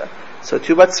involved, Moshe. So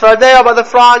too, but Tzfardea, by the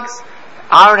frogs,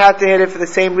 Aaron had to hit it for the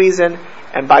same reason,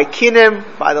 and by Kinim,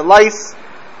 by the lice,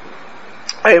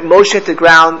 Moshe hit the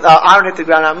ground. Aaron hit the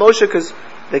ground, not Moshe, because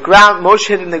Moshe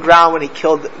hit in the ground when he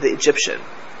killed the Egyptian.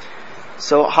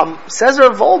 So says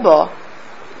Rav Volba,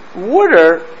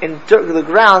 water in the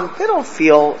ground, they don't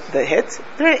feel the hit.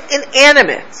 They're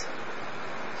inanimate.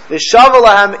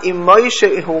 V'shavalahem im Moshe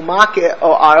ihumake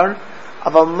o Aaron,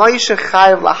 aval Moshe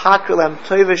chayav lahakir lehem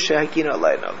toiva shehakinu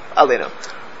aleinu.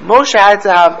 Moshe had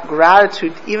to have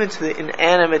gratitude even to the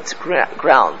inanimate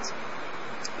ground.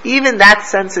 Even that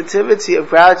sensitivity of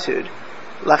gratitude.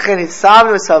 We have to have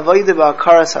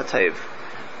hakaras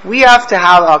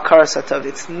hatov.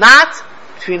 It's not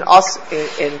between us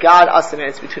and God, us and man.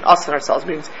 It's between us and ourselves. It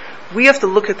means we have to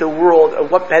look at the world and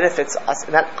what benefits us,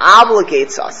 and that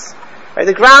obligates us. Right?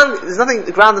 The ground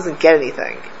doesn't get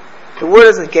anything. The world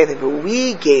doesn't get anything, but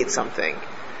we gain something.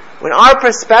 When our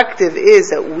perspective is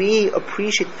that we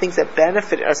appreciate things that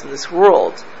benefit us in this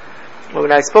world.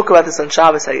 When I spoke about this on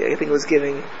Shabbos, I think I was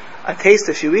giving a taste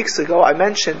a few weeks ago, I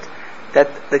mentioned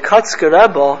that the Kotzker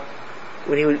Rebbe,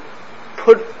 when he would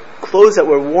put clothes that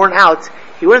were worn out,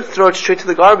 he wouldn't throw it straight to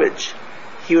the garbage.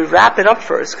 He would wrap it up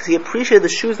first, because he appreciated the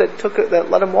shoes that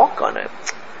let him walk on it.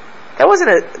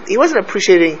 He wasn't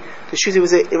appreciating the shoes, it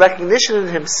was a recognition in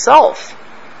himself,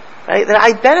 right, that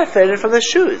I benefited from the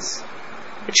shoes.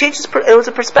 It was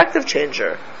a perspective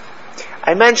changer.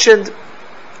 I mentioned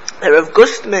that Rav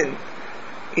Gustman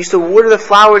used to water the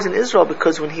flowers in Israel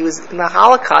because when he was in the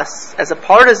Holocaust as a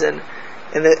partisan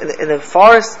in the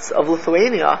forests of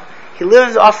Lithuania, he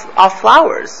lived off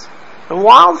flowers and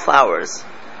wildflowers.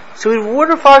 So he would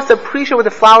water flowers to appreciate what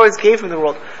the flowers gave him in the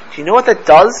world. Do you know what that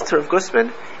does to Rav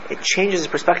Gustman? It changes his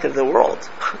perspective of the world.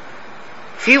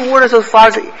 If he waters those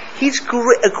flowers, he's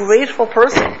a grateful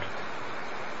person.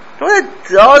 You know what it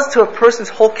does to a person's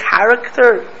whole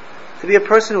character? To be a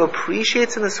person who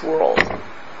appreciates in this world.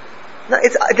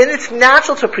 Then it's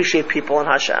natural to appreciate people in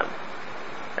Hashem.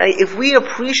 Right? If we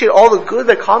appreciate all the good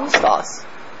that comes to us,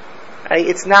 right,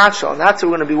 it's natural, and that's what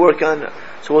we're going to be working on.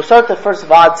 So we'll start the first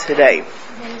Vad today.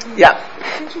 Yeah.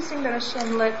 It's interesting that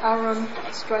Hashem let Aaron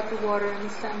strike the water in the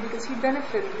sand because he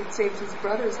benefited. It saved his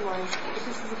brother's life. But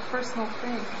this is a personal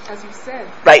thing, as you said.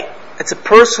 Right. It's a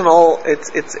personal.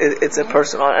 It's a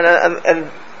personal, and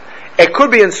it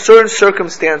could be in certain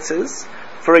circumstances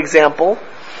For example,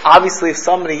 obviously if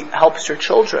somebody helps your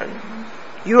children,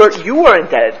 you are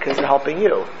indebted because they're helping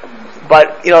you.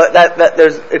 But that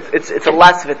it's a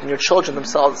less of it than your children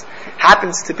themselves.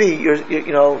 Happens to be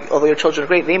although your children are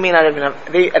great, they may not even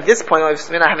have, at this point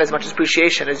may not have as much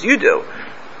appreciation as you do.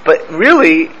 But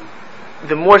really,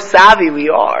 the more savvy we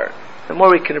are, the more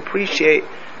we can appreciate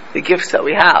the gifts that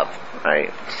we have,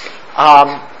 right?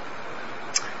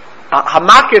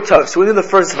 Hamakir Tov. So we do the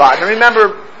first Vad. And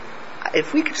remember,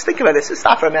 if we could just think about this, just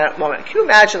stop for a moment. Can you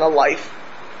imagine a life?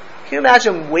 Can you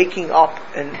imagine waking up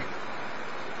and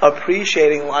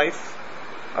appreciating life,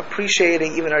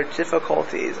 appreciating even our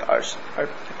difficulties, our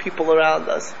people around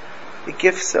us, the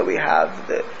gifts that we have,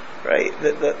 the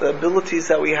abilities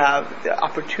that we have, the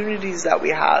opportunities that we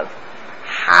have,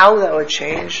 how that would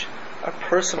change our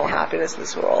personal happiness in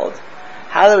this world,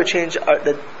 how that would change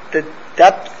the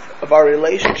depth of our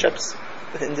relationships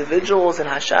with individuals and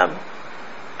Hashem.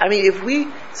 I mean,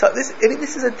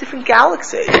 this is a different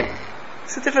galaxy.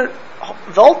 It's a different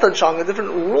Weltanschauung, a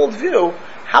different worldview,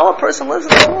 how a person lives in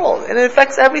the world, and it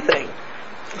affects everything.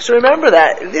 So remember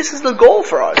that this is the goal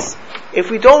for us. If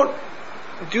we don't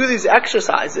do these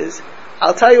exercises,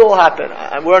 I'll tell you what will happen.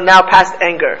 We're now past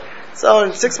anger. So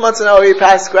in 6 months now, we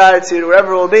pass gratitude,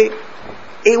 wherever it will be,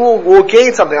 we'll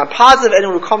gain something. I'm positive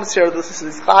anyone who comes here to listen to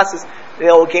these classes, they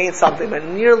will gain something, but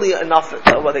nearly enough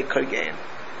of what they could gain.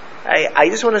 I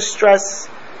just want to stress,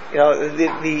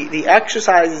 the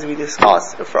exercises we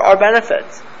discuss are for our benefit.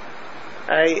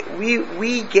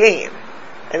 We gain,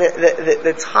 and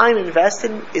the time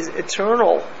invested is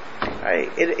eternal.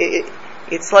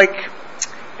 It's like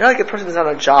like a person is on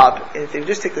a job, and if they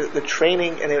just take the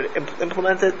training and they would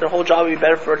implement it, their whole job would be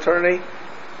better for eternity.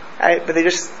 But they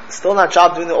just still in that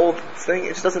job doing the old thing. It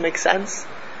just doesn't make sense.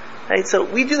 So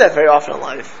we do that very often in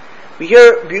life. We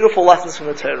hear beautiful lessons from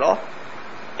the Torah,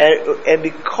 and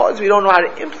because we don't know how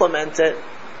to implement it,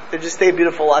 they just stay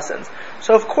beautiful lessons.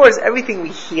 So of course, everything we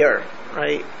hear,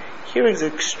 hearing is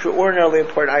extraordinarily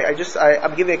important.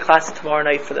 I'm giving a class tomorrow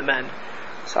night for the men,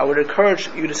 so I would encourage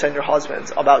you to send your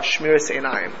husbands about Shmiras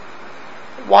Einayim,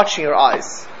 watching your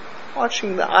eyes,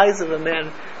 watching the eyes of a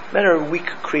man. Men are weak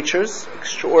creatures,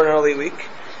 extraordinarily weak,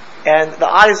 and the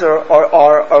eyes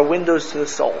are windows to the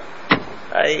soul,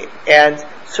 and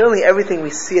certainly everything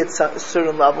we see at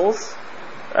certain levels,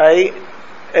 it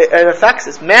affects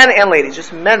us, men and ladies,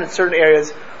 just men in certain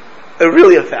areas, it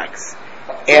really affects.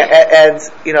 And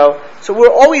so we're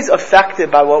always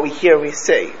affected by what we hear and we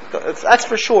see. That's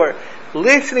for sure.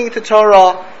 Listening to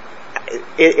Torah,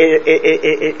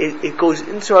 it goes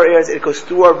into our ears, it goes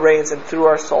through our brains and through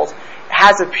our souls. It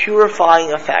has a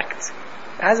purifying effect.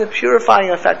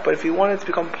 But if we want it to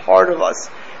become part of us,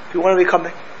 if we want to become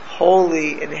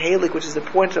holy and halik, which is the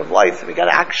point of life, then we got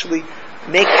to actually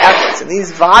make efforts. And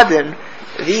these vadim,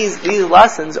 these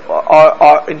lessons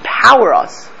are empower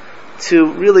us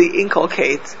to really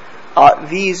inculcate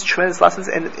these tremendous lessons.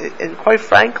 And quite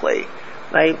frankly,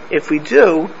 if we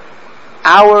do,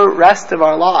 our rest of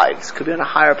our lives could be on a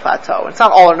higher plateau. It's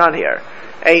not all or none here.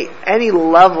 Any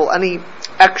level, any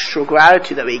extra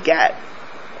gratitude that we get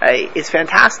is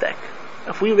fantastic.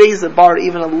 If we raise the bar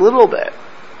even a little bit,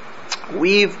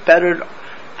 we've bettered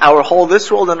our whole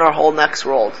this world and our whole next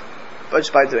world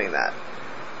just by doing that.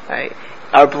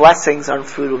 Our blessings on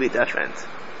food will be different.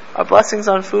 Our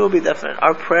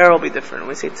prayer will be different. When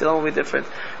we say Tefillah will be different.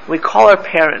 When we call our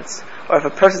parents, or if a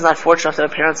person's not fortunate enough to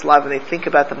have parents alive, when they think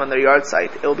about them on their yard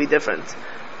site, it will be different.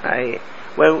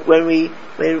 When we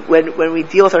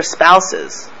deal with our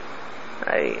spouses,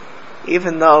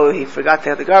 even though he forgot to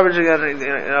have the garbage again,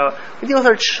 we deal with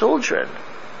our children,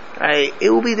 it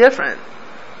will be different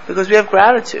because we have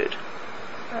gratitude.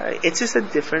 It's just a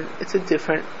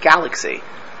different galaxy,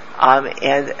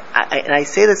 and I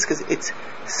say this because it's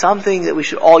something that we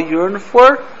should all yearn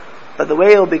for. But the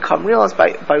way it will become real is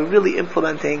by really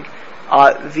implementing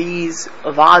these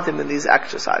vadim and these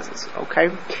exercises. Okay,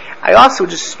 I also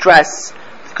just stress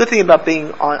the good thing about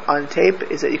being on tape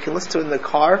is that you can listen to it in the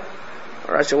car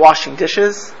or as you're washing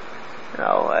dishes.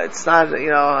 It's not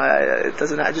it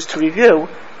doesn't just to review,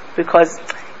 because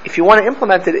if you want to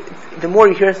implement it, the more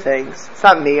you hear things, it's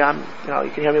not me. You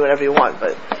can hear me whatever you want,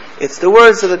 but it's the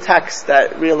words of the text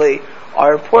that really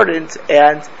are important,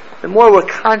 and the more we're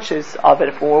conscious of it,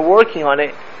 if we're working on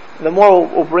it, the more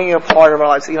we'll bring it a part of our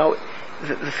lives.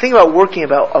 The thing about working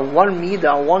on one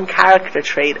midah, on one character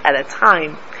trait at a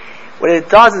time, what it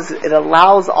does is it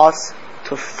allows us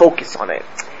to focus on it.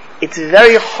 It's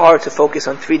very hard to focus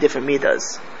on 3 different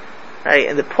midahs,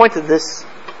 and the point of this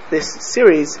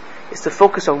series is to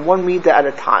focus on one midah at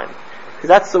a time, because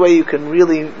that's the way you can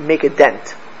really make a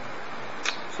dent.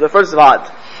 So the first vad,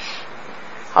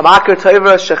 Hamakar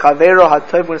Toiva Shechavero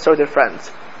HaToiv, when you start with your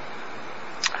friends.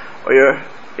 Or your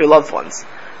loved ones.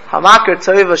 Hamakar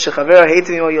Toiva Shechavero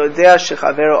Heitini O Yodea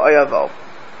Shechavero Oyavo.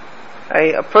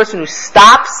 A person who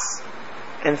stops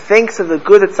and thinks of the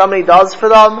good that somebody does for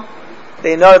them,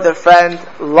 they know that their friend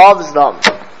loves them.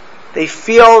 They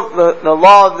feel the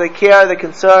love, the care, the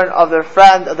concern of their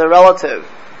friend, of their relative.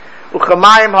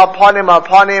 Uchamayim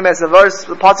hapanim, as the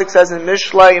pasuk says in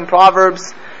Mishlei, in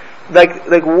Proverbs,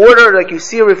 like water, like you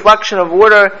see a reflection of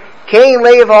water. Kain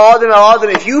leiv ha'adam.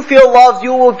 If you feel loved,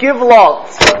 you will give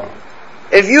love.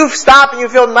 If you stop and you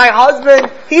feel, my husband,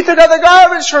 he took out the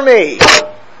garbage for me.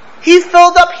 He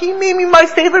filled up, he made me my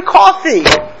favorite coffee.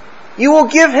 You will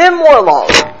give him more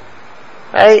love.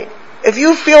 Right? If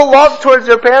you feel love towards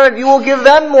your parent, you will give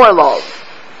them more love.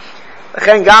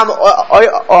 When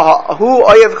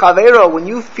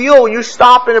you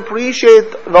stop and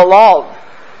appreciate the love,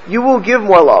 you will give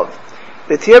more love.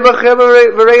 And on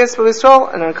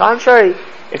the contrary,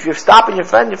 if you're stopping your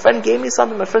friend gave me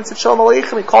something, my friend said Shalom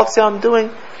Aleichem, he called to say how I'm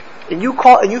doing, and you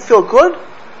feel good,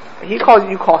 and you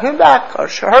call him back, or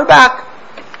her back,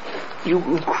 you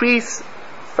increase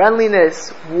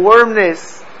friendliness,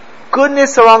 warmness,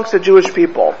 goodness amongst the Jewish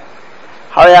people.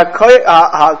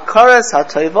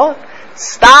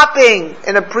 Stopping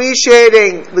and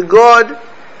appreciating the good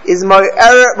is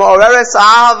ma'oreres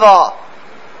ahava.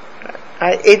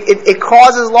 It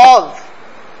causes love.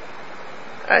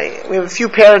 We have a few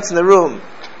parents in the room.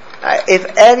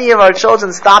 If any of our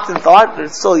children stopped and thought, they're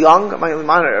still young, mine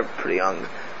are pretty young.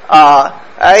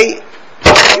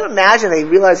 Can you imagine they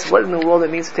realize what in the world it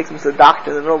means to take them to the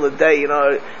doctor in the middle of the day, in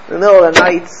the middle of the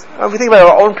night? Or if we think about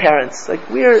our own parents,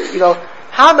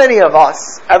 how many of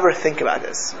us ever think about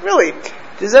this? Really?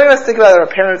 Does any of us think about our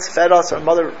parents fed us, our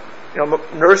mother,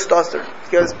 nursed us, or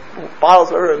gave us bottles,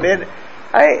 whatever it meant?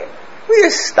 We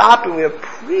just stop and we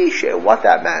appreciate what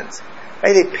that meant.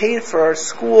 They paid for our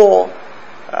school.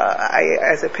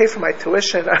 As I paid for my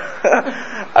tuition,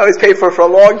 I was paid for a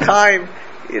long time.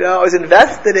 I was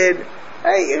invested in.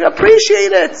 You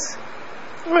appreciate it.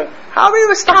 How many of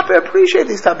us stop and appreciate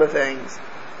these type of things?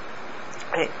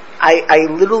 I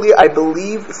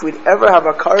believe if we'd ever have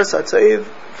a karas hatov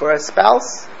for a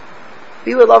spouse,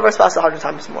 we would love our spouse 100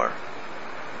 times more.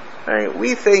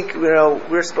 We think,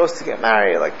 we're supposed to get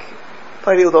married.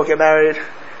 Plenty of people don't get married.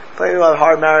 Plenty of people have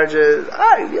hard marriages.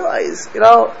 I realize,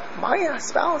 my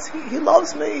spouse, he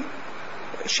loves me.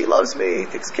 She loves me. He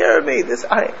takes care of me.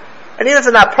 And even if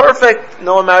they're not perfect,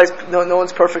 no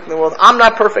one's perfect in the world. I'm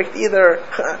not perfect either.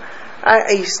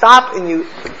 And you stop and you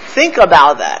think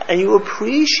about that, and you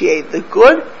appreciate the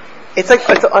good. It's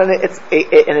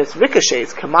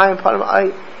ricochets.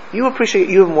 You appreciate,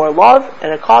 you have more love,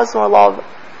 and it causes more love.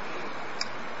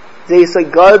 This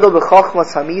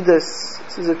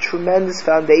is a tremendous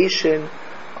foundation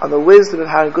on the wisdom of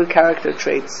having good character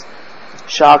traits.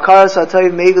 Certainly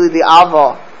in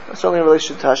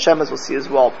relation to Hashem, as we'll see as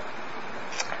well.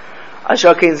 It's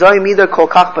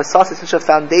such a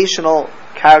foundational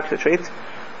character trait.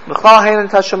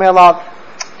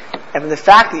 And the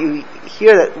fact that you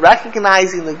hear that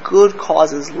recognizing the good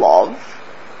causes love.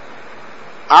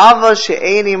 If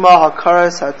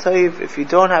you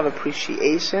don't have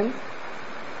appreciation,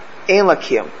 it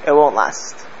won't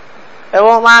last. It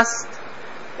won't last.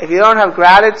 If you don't have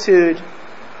gratitude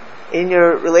in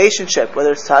your relationship,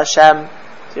 whether it's to Hashem,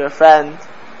 to your friend,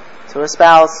 to a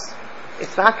spouse,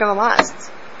 it's not going to last.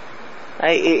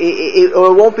 It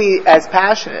won't be as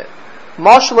passionate.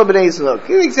 Mashal b'nei zug.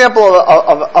 Give an example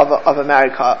of a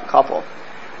married couple.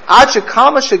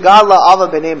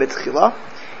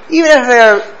 Even if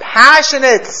they're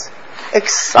passionate,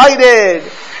 excited,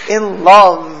 in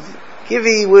love,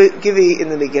 givey in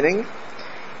the beginning,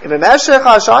 and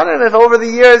if over the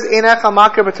years,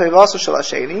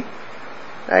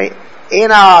 right? You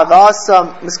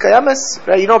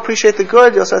don't appreciate the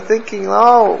good, you'll start thinking,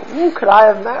 who could I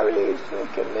have married?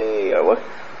 Look at me, or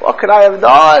what could I have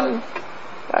done?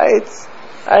 Right?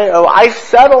 I've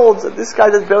settled, this guy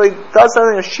just barely does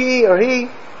something, or she, or he.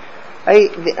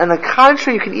 Right? On the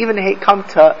contrary, you can even come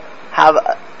to have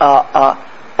a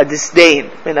disdain.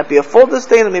 It may not be a full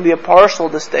disdain, it may be a partial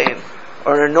disdain,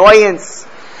 or an annoyance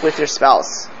with your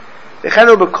spouse. It's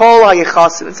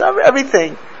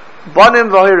everything.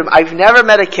 I've never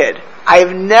met a kid.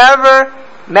 I'm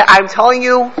telling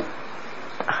you,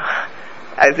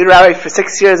 I've been rabbi for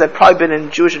 6 years. I've probably been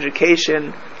in Jewish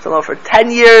education, for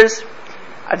 10 years.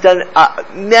 I've done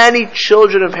many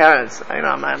children and parents.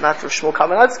 I'm not from Shmuel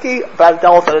Kamenetsky, but I've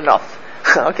dealt with it enough.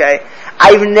 Okay?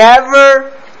 I've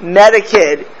never met a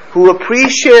kid who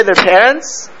appreciated their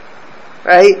parents,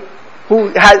 right? Who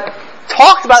had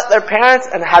talked about their parents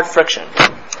and had friction.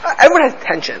 everyone has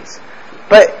tensions.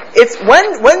 But it's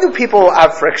when do people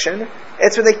have friction?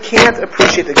 It's when they can't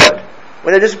appreciate the good.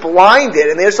 When they're just blinded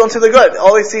and they just don't see the good.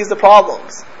 All they see is the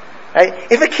problems. Right?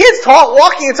 If a kid's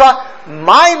walking and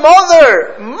my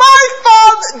mother, my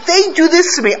father, they do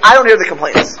this to me. I don't hear the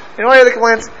complaints. You don't hear the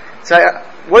complaints? So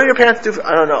what do your parents do?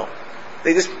 I don't know.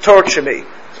 They just torture me.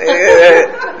 They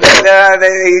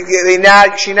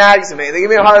nag. She nags me. They give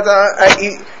me a hard time.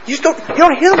 You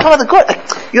don't hear them talk about the good.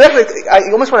 You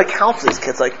almost want to counsel these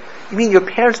kids. Like, you mean your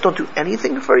parents don't do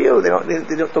anything for you? They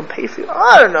don't pay for you?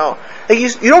 I don't know. Like you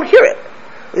don't hear it.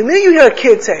 The minute you hear a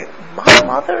kid say, "My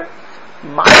mother,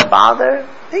 my father,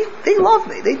 they love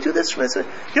me. They do this for me,"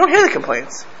 you don't hear the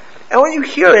complaints. And when you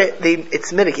hear it,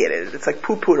 it's mitigated. It's like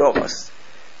poo-pooed almost,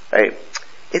 right?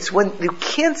 It's when you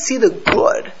can't see the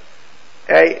good.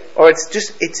 Right? Or it's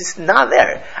just not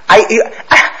there.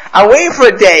 I'm waiting for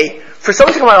a day for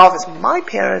someone to come to my office. My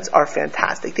parents are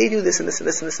fantastic. They do this and this and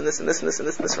this and this and this and this and this and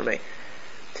this and this for me.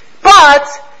 But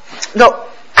no,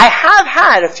 I have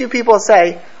had a few people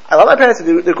say, "I love my parents.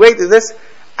 They're great. They're this."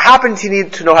 Happens you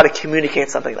need to know how to communicate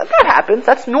something. Like that happens.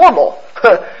 That's normal,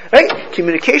 right?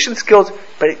 Communication skills,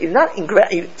 but you're not you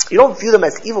don't view them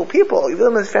as evil people. You view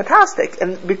them as fantastic,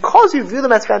 and because you view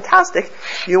them as fantastic,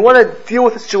 you want to deal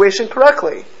with the situation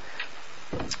correctly.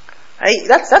 Right?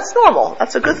 That's normal.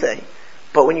 That's a good thing.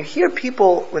 But when you hear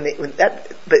people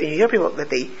that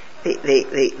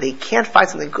they can't find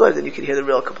something good, then you can hear the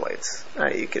real complaints.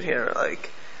 Right? You can hear like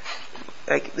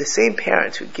the same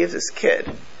parent who gives this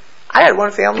kid. I had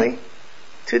one family,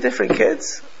 2 different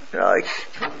kids, like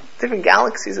different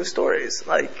galaxies of stories.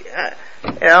 Like,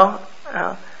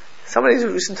 somebody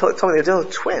recently told me they're dealing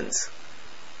with twins.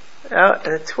 And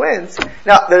the twins.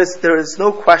 Now, there is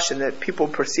no question that people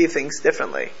perceive things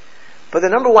differently, but the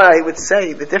number one I would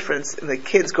say the difference in the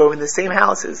kids growing in the same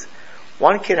house is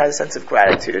one kid has a sense of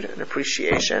gratitude and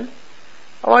appreciation,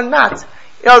 and one not.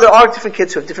 There are different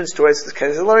kids who have different stories. This kid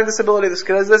has a learning disability. This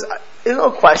kid has this. There's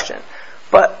no question.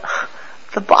 But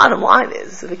the bottom line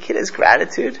is, if a kid has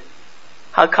gratitude,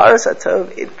 hakaras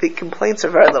hatov, the complaints are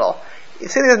very little. The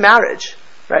same thing with marriage,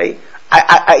 right?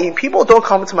 People don't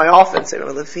come to my office and say,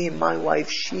 "Levine, my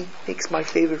wife, she makes my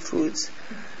favorite foods.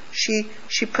 She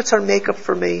puts her makeup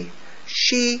for me.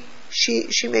 She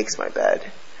makes my bed.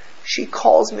 She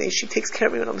calls me. She takes care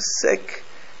of me when I'm sick."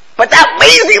 But that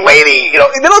lazy lady, they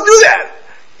don't do that.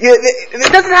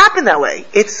 It doesn't happen that way.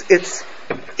 It's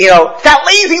that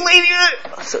lazy lady.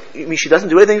 So you mean she doesn't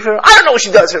do anything for her? I don't know what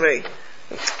she does for me.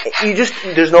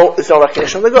 There's no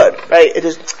recognition of the good, right? It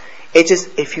just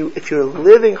if you're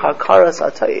living hakaras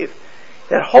hatov,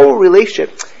 that whole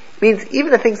relationship means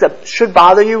even the things that should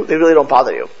bother you, they really don't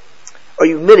bother you, or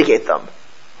you mitigate them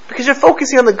because you're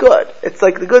focusing on the good. It's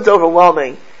like the good's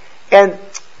overwhelming, and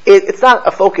it's not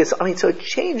a focus. So it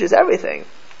changes everything.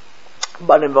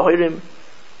 But in Vahirim,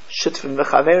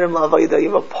 you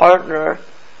have a partner.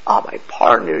 My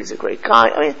partner is a great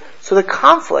guy. So the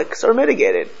conflicts are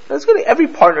mitigated. Every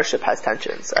partnership has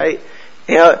tensions, right?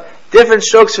 Different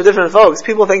strokes for different folks.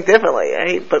 People think differently,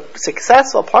 right? But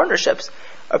successful partnerships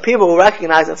are people who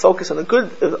recognize and focus on the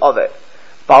good of it.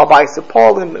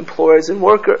 Employers and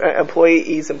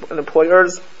employees and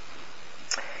employers.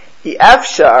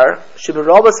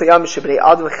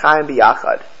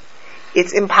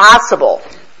 It's impossible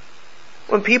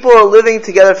when people are living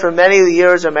together for many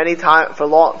years or many time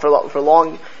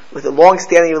with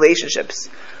long-standing relationships.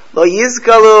 People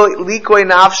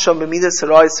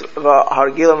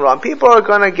are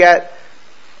going to get,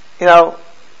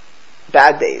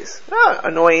 bad days,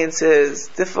 annoyances,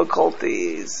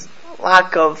 difficulties,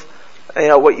 lack of,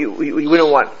 what you wouldn't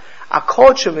want. As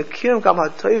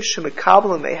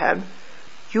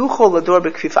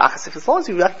long as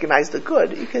you recognize the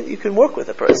good, you can work with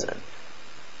a person.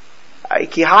 One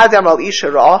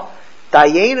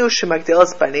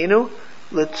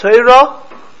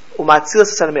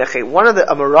of the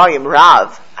Amoraim,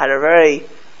 Rav, had a very,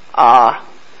 I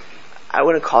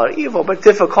wouldn't call her evil, but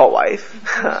difficult wife.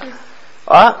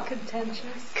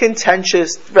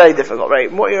 Contentious, very difficult, right?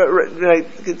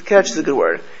 Contentious is a good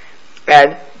word.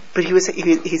 But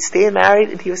he stayed married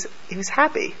and he was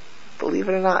happy. Believe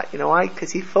it or not. You know why?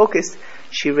 Because he focused.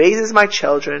 She raises my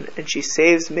children and she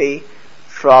saves me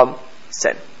from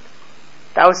sin.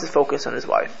 That was his focus on his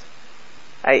wife.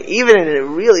 Even in a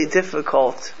really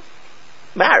difficult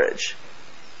marriage,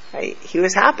 he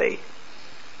was happy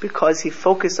because he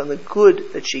focused on the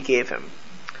good that she gave him.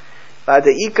 Says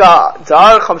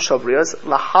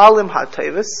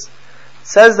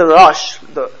the Rosh,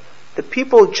 the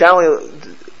people generally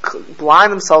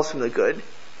blind themselves from the good,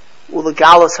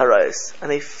 and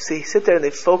they sit there and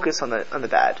they focus on the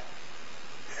bad.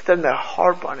 then they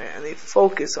harp on it and they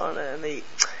focus on it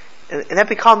and that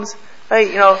becomes,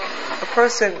 right, a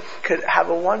person could have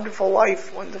a wonderful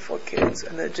life, wonderful kids,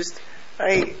 and they're just,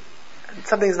 right,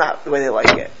 something's not the way they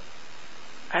like it.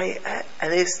 Right?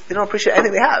 And they don't appreciate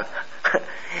anything they have.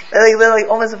 they're like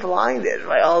almost blinded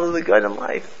by all of the good in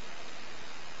life.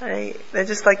 Right? They're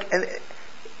just like, and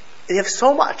they have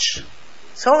so much,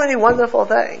 so many wonderful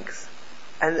things,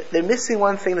 and they're missing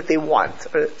one thing that they want,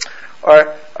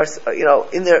 or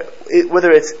in their,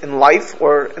 whether it's in life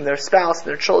or in their spouse, and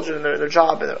their children, and their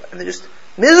job, and they're just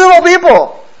miserable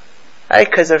people, right?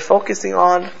 Because they're focusing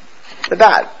on the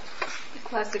bad. The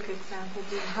classic example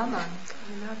being Haman.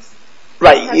 That's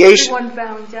right. Everyone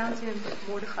bowing down to him, but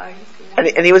Mordechai.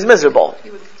 And he was miserable. He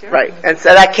was terrible. Right, and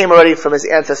so that came already from his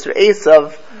ancestor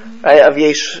Esav, right, of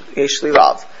Yesh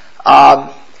Lirav.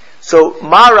 So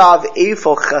Marav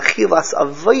Eifo Chachilas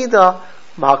Avida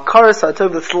Ma'akaras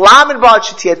HaTov L'Slamin Ba'ad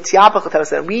Sh'tiyah Tiapach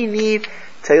L'Tavas. We need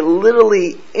to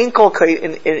literally inculcate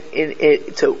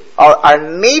into our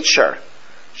nature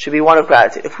should be one of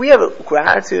gratitude. If we have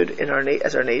gratitude in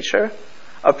as our nature,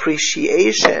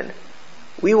 appreciation,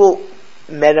 we will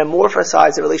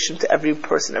metamorphosize the relation to every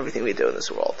person, everything we do in this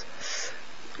world.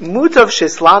 Mutav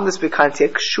Sh'Islam this bekanti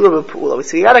kshur b'pu'ula.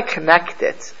 So you got to connect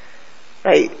it,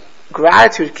 right?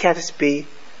 Gratitude can't just be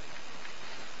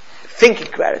thinking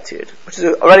gratitude, which is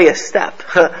already a step.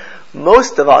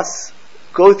 Most of us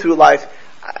go through life,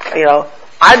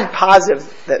 I'm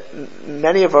positive that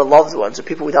many of our loved ones or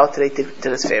people we dealt today did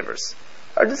us favors,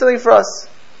 or did something for us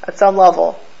at some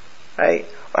level, right?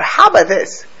 Or how about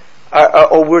this?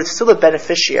 Or we're still the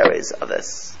beneficiaries of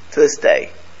this to this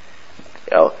day.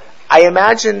 I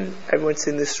imagine everyone's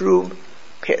in this room,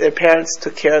 their parents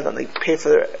took care of them, they paid for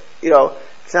their,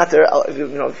 it's not their, if you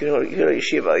go to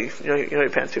yeshiva, your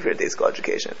parents pay for your day school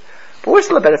education. But we're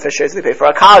still the beneficiaries, they pay for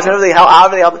our college, however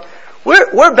they help.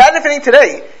 We're benefiting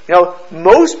today.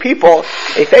 Most people,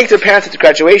 they thank their parents at the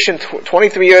graduation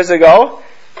 23 years ago,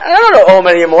 and I don't owe them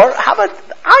anymore. How about,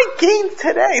 I gained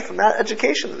today from that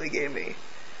education that they gave me.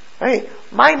 Right?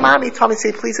 My mommy taught me to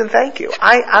say please and thank you.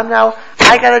 I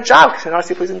got a job because I know how to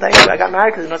say please and thank you. I got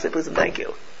married because I know how to say please and thank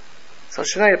you. So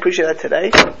shouldn't I appreciate that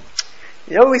today?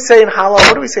 What we say in Hallel?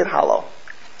 What do we say in Hallel?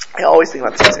 I always think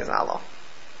about this in Hallel.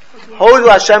 Hodu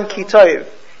Hashem ki toiv.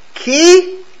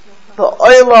 Ki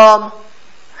v'olam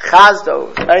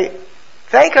chazdo. Right?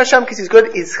 Thank Hashem because He's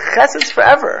good. His chesed is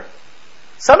forever.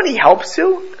 Somebody helps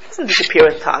you, it doesn't disappear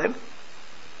with time.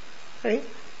 Right?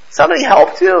 Somebody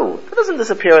helped you, it doesn't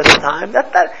disappear with time.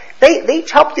 They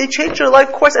helped, they changed your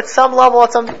life course at some level,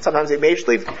 sometimes they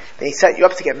majorly, they set you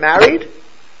up to get married.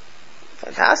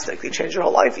 Fantastic, they changed your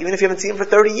whole life. Even if you haven't seen them for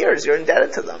 30 years, you're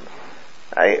indebted to them.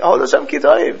 Right?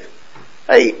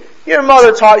 Hey, your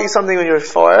mother taught you something when you were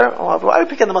 4. Why are we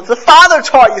picking them up? The father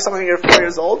taught you something when you were 4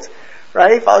 years old.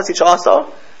 Right? Fathers teach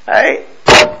also. Right?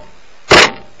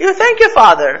 You thank your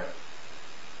father.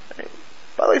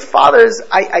 By the way, fathers,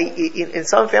 in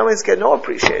some families get no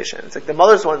appreciation. It's like the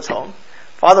mother's one's home.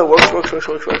 Father works.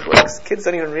 Kids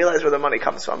don't even realize where their money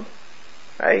comes from.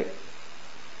 Right?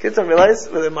 Kids don't realize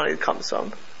where their money comes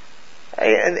from.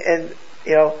 Right? And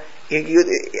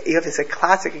you have this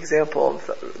classic example of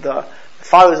the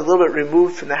father is a little bit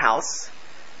removed from the house,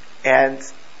 and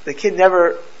the kid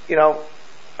never,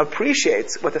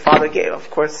 appreciates what the father gave. Of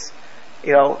course,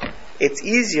 it's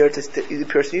easier to the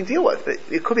person you deal with, but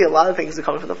it could be a lot of things that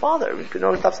come from the father. We can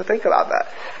always stop to think about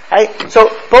that. Right? So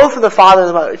both from the father and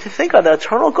the mother, to think about the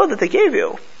eternal good that they gave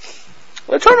you.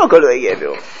 The eternal good that they gave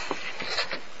you.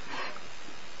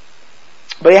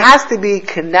 But it has to be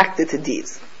connected to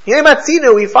deeds. Here in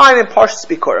Matzino, we find in Parshas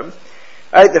Bikurim,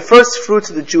 right, the first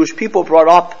fruits of the Jewish people brought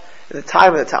up in the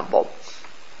time of the temple.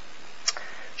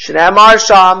 Shneimar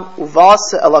Sham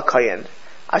uvas elakayin.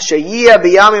 You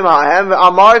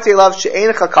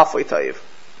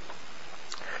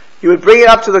would bring it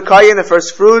up to the Kayin, the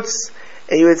first fruits,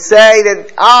 and you would say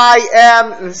that I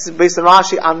am, and this is based on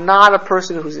Rashi, I'm not a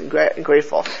person who's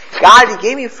ungrateful. God, He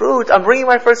gave me fruit, I'm bringing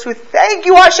my first fruit. Thank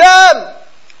you, Hashem!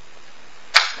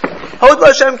 Hod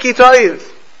Hashem ki toiv.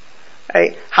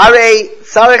 Hare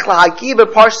tzarech lahagi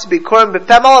b'parshas bikurim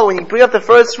b'pemal. When you bring up the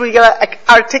first fruit, you gotta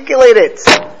articulate it.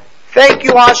 Thank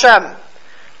you, Hashem.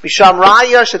 Misham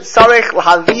raya shetzarech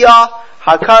lahavia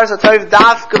hakar satoiv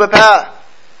daf g'bepeh.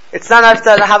 It's not enough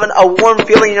to have a warm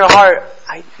feeling in your heart.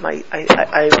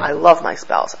 I love my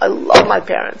spouse. I love my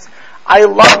parents. I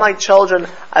love my children.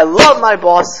 I love my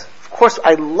boss. Of course,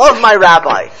 I love my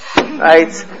rabbi.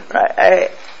 Right?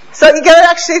 So you gotta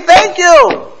actually thank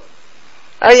you.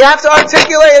 You have to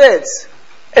articulate it.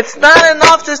 It's not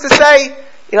enough just to say,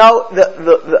 I'm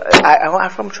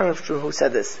trying to remember who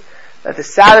said this. that the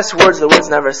saddest words are the words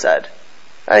never said.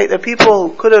 Right? There are people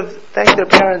who could have thanked their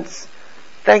parents,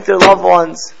 thanked their loved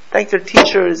ones, thanked their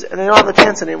teachers, and they don't have the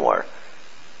chance anymore.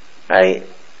 Right?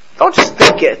 Don't just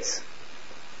think it.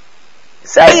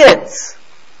 Say it.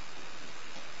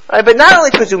 Right? But not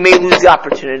only because you may lose the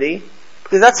opportunity,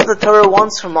 because that's what the Torah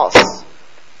wants from us.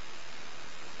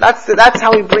 That's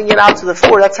how we bring it out to the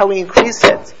fore. That's how we increase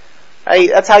it. Right?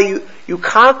 That's how you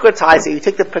concretize it. You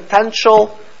take the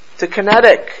potential to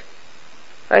kinetic.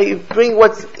 Right? You bring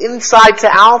what's inside to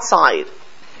outside.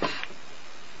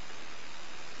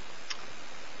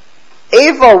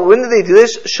 Eva, when did they do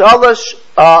this? Shalosh,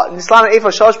 Nislan Eva,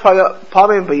 Shalosh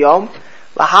Pamim Bayom,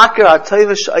 Lahakir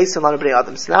HaToivish Aisim Lana B'nei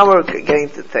Adam. So now we're getting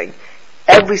to the thing.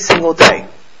 Every single day.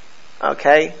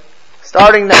 Okay?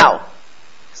 Starting now.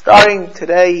 Tonight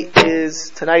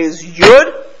is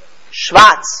Yud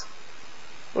Shvatz.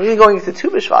 We're even going into Tu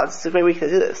B'Shvatz. It's a great week to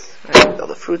do this. Right? All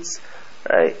the fruits.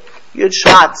 Right? Yud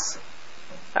Shvatz.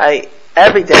 Right?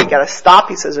 Every day you gotta stop,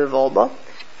 he says Rav Wolbe.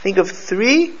 Think of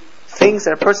 3 things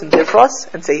that a person did for us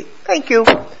and say, thank you.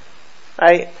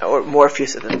 Right? Or more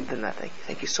effusive than that.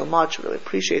 Thank you so much. I really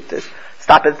appreciate this.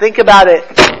 Stop and think about it.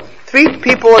 3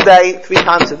 people a day, 3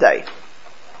 times a day.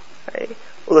 Right?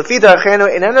 It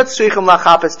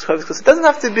doesn't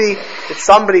have to be that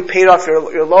somebody paid off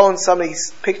your loan, somebody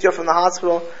picked you up from the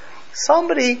hospital.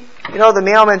 Somebody, the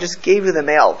mailman just gave you the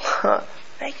mail.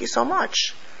 Thank you so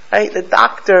much. Right? The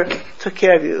doctor took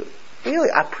care of you. Really,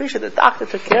 I appreciate the doctor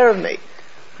took care of me.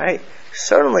 Right?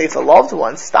 Certainly, if a loved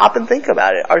one, stop and think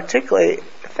about it. Articulate,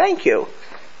 thank you.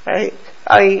 Right?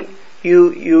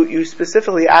 You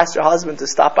specifically asked your husband to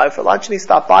stop by for lunch, and he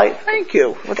stopped by. Thank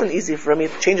you. It wasn't easy for him. He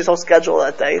changed his whole schedule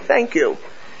that day. Thank you.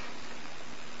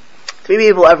 3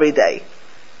 people every day.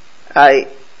 It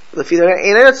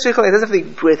doesn't have to be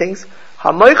great things.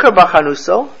 A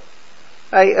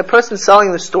person selling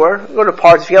in the store, go to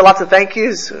parts. If you get lots of thank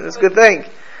yous, it's a good thing.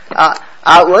 And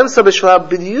this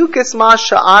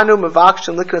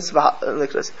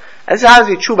has to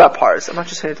be true about parts. I'm not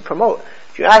just saying it to promote.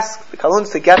 If you ask the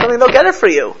Kaluns to get something, they'll get it for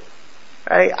you.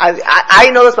 Right? I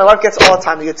know this, my wife gets all the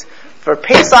time. He gets, for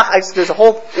Pesach, there's a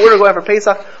whole order going for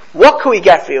Pesach. What can we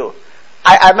get for you?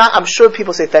 I'm sure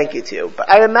people say thank you to you, but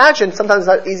I imagine sometimes it's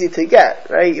not easy to get,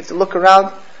 right? You have to look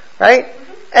around, right?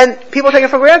 And people take it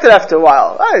for granted after a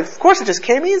while. Right? Of course it just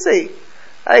came easy.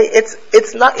 Right?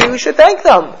 It's not, you should thank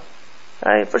them.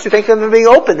 Right? First you thank them for being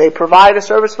open. They provide a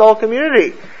service to the whole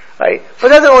community. Right? But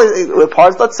it doesn't only with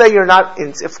Pars. Let's say you're not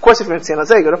in, of course if you're in San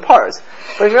Jose, you go to Pars.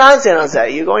 But if you're not in San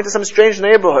Jose, you're going to some strange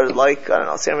neighborhood like, I don't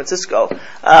know, San Francisco,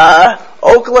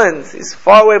 Oakland, these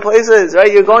faraway places,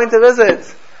 right? You're going to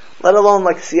visit. Let alone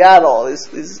like Seattle,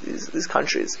 these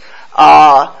countries.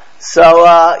 You're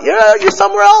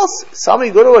somewhere else.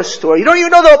 Somebody go to a store. You don't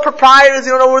even know the proprietors,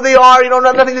 you don't know where they are, you don't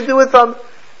have nothing to do with them.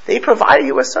 They provided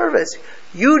you a service.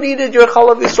 You needed your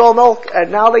Chalav Yisrael milk,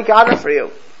 and now they got it for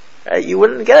you. You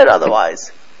wouldn't get it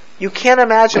otherwise. You can't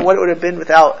imagine what it would have been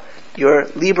without your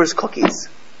Lieber's cookies.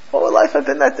 What would life have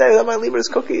been that day without my Lieber's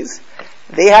cookies?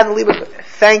 They had the Lieber's.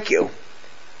 Thank you.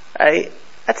 Right?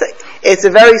 It's a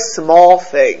very small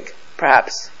thing,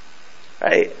 perhaps.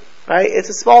 Right? It's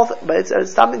a small thing, but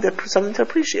it's something to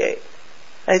appreciate.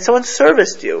 And someone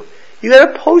serviced you. You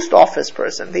got a post office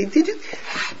person. They did you.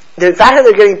 The fact that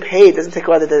they're getting paid doesn't take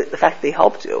away the fact that they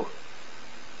helped you.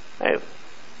 Right?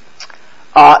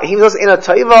 He goes in a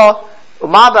taiva. For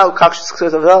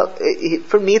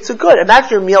me, it's a good. Imagine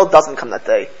your meal doesn't come that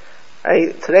day.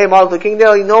 Right? Today, Martin Luther King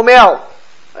Day, no mail.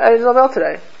 There's no mail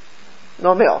today.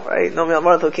 No mail, right? No mail,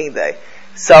 Martin Luther King Day.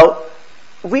 So,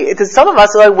 some of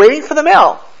us are like waiting for the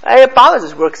mail. Right? It bothers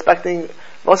us. We're expecting,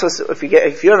 most of us, if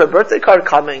you have a birthday card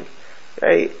coming,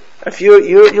 right? If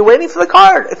you're waiting for the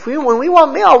card. When we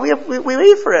want mail, we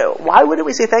wait for it. Why wouldn't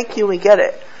we say thank you when we get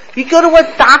it? You go to a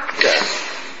doctor,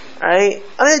 right?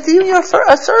 They're doing you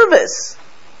a service.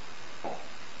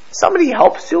 Somebody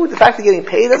helps you. The fact they're getting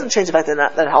paid doesn't change the fact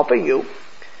that they're not helping you.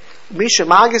 Misha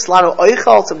Magis Lano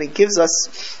Oichal, somebody gives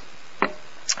us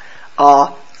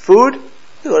food.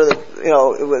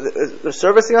 They're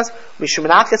servicing us. Misha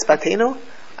Menachas Batenu.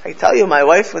 I tell you, my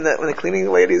wife, when the cleaning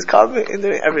ladies come in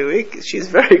there every week, she's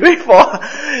very grateful.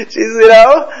 She's, for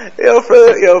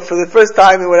the first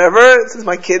time and whatever, since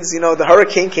my kids, the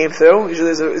hurricane came through.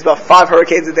 Usually there's about 5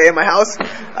 hurricanes a day in my house.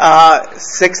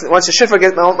 6, once you should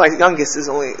forget, my youngest is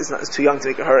too young to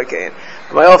make a hurricane.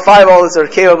 My all 5 oldest are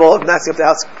capable of messing up the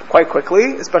house quite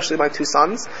quickly, especially my 2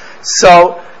 sons.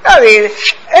 So,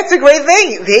 it's a great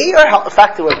thing. The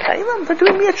fact that we're paying them, they're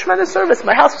doing me a tremendous service.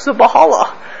 My house was a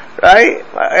bahala. Right?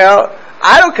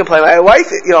 I don't complain. My wife,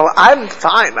 I'm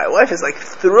fine. My wife is like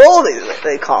thrilled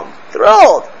they come.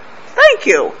 Thrilled. Thank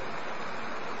you.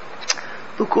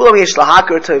 To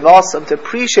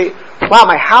appreciate, wow,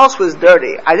 my house was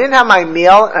dirty. I didn't have my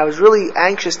meal, and I was really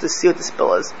anxious to see what the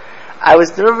spill is. I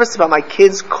was nervous about my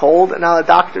kid's cold, and now the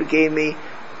doctor gave me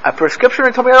a prescription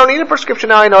and told me I don't need a prescription.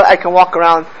 Now I know I can walk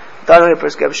around without a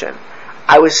prescription.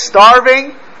 I was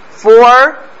starving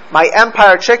for my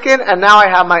Empire chicken, and now I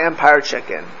have my Empire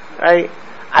chicken. Right?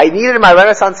 I needed my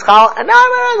Renaissance chal, and now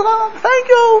I'm Renaissance chal. Thank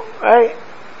you. Right?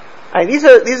 And these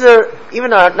are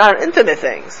even not intimate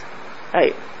things.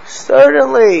 Right?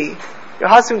 Certainly, your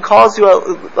husband calls you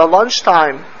at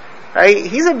lunchtime. Right?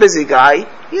 He's a busy guy.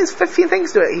 He has 15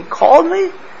 things to do. He called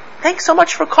me. Thanks so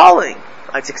much for calling.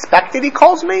 It's expected he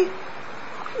calls me.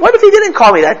 What if he didn't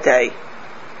call me that day?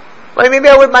 Well, maybe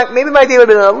my day would have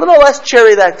been a little less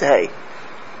cheery that day.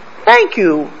 Thank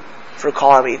you for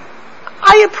calling me.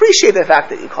 I appreciate the fact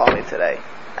that you called me today.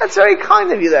 That's very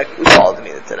kind of you that you called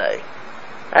me today.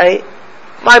 Right?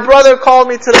 My brother called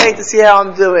me today to see how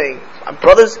I'm doing. My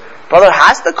brother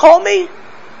has to call me?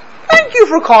 Thank you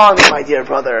for calling me, my dear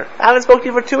brother. I haven't spoken to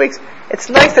you for 2 weeks. It's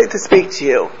nice to speak to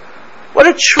you. What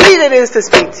a treat it is to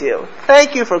speak to you.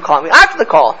 Thank you for calling me. After the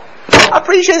call. I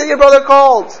appreciate that your brother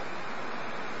called.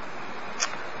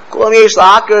 A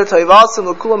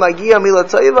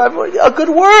good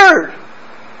word.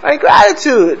 Right?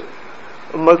 Gratitude.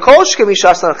 Certainly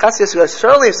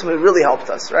if somebody really helped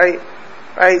us, right?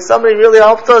 Right? Somebody really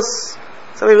helped us.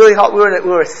 Somebody really helped. We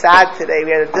were sad today.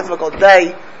 We had a difficult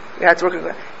day. We had to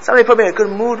work. Somebody put me in a good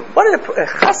mood. What a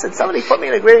chesed. Somebody put me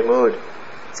in a great mood.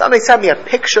 Somebody sent me a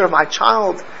picture of my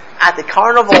child at the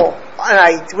carnival, and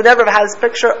I would never have had this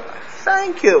picture.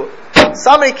 Thank you.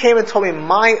 Somebody came and told me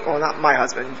not my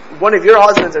husband, one of your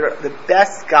husbands are the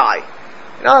best guy.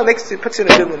 You know, it puts you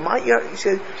in a good mood. Your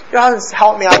husband's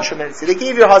helped me out tremendously. They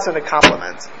gave your husband a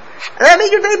compliment. And that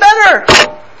made your day better.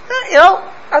 You know,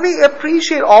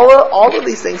 appreciate all of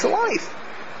these things in life.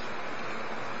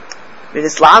 You'll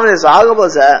see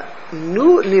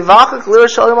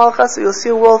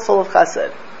a world full of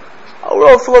chesed, a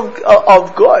world full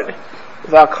of good.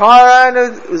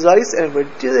 And we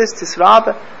do this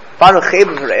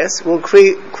will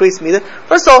increase midah.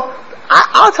 First of all,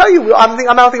 I'll tell you, I don't think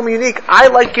I'm unique. I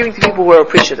like giving to people who are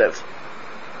appreciative.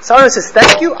 Someone who says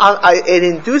thank you, it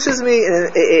induces me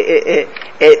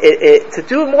to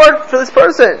do more for this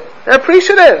person. They're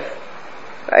appreciative.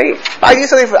 Right? If I do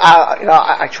something for,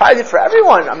 I try to do it for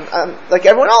everyone. I'm like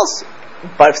everyone else.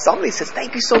 But if somebody says,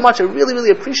 "Thank you so much, I really, really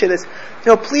appreciate this,"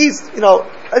 please,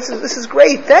 this is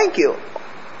great. Thank you.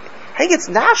 I think it's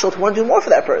natural to want to do more for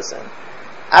that person,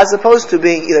 as opposed to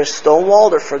being either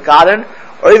stonewalled or forgotten,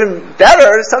 or even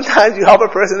better, sometimes you help a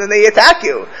person and they attack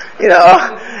you.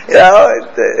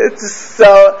 It's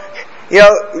so,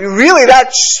 really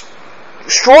that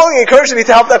strongly encouraged me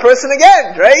to help that person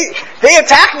again, right? They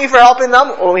attack me for helping them.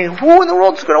 Who in the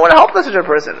world is going to want to help such a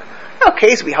person?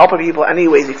 Okay, so we help people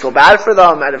anyways. We feel bad for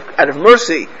them out of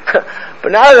mercy,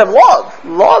 but not out of love.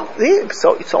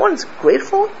 So if someone's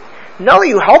grateful, not only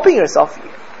are you helping yourself,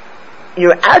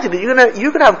 your attitude, but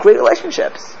you're gonna have great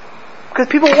relationships because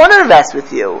people want to invest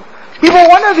with you. People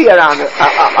want to be around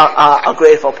a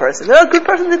grateful person. They're a good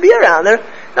person to be around. Not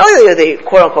only are they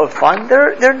quote unquote fun,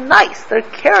 they're nice, they're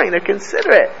caring, they're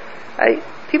considerate. Right?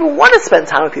 People want to spend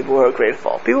time with people who are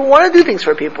grateful. People want to do things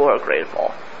for people who are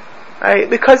grateful. Right?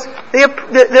 Because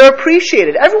they're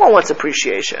appreciated. Everyone wants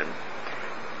appreciation.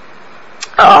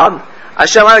 Even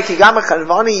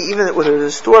whether it's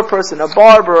a store person, a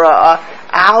barber, a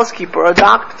housekeeper, a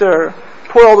doctor,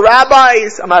 poor old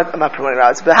rabbis. I'm not promoting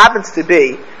rabbis, but it happens to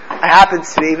be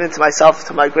even to myself,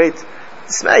 to my great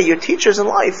dismay, your teachers in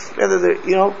life.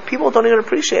 People don't even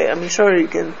appreciate. I'm sure you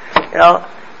can.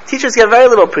 Teachers get very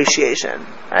little appreciation,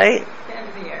 right?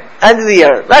 End of the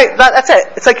year, right? That's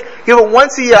it. It's like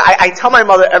once a year. I tell my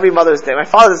mother every Mother's Day. My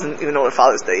father doesn't even know what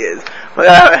Father's Day is. But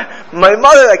my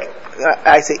mother,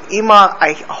 I say, Ima,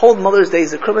 I hold Mother's Day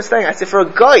as the Christmas thing. I say, for a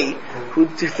guy who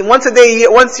once a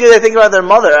year they think about their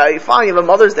mother. Fine, you have a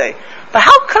Mother's Day. But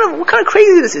what kind of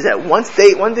crazy this is that one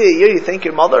day a year you thank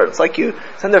your mother. It's like you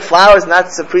send her flowers and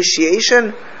that's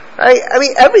appreciation, right?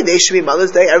 Every day should be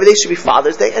Mother's Day. Every day should be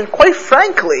Father's Day, and quite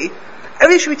frankly,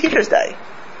 every day should be Teacher's Day.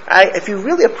 Right? If you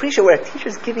really appreciate what a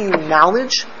teacher's giving you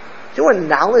knowledge, do you know what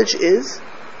knowledge is?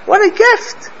 What a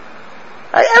gift!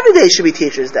 Right? Every day should be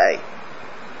Teacher's Day.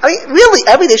 Really,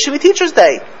 every day should be Teacher's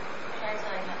Day.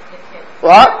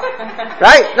 What?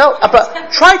 Right? No,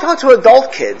 but try to talk to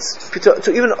adult kids,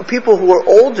 to even people who are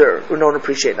older who don't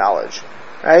appreciate knowledge.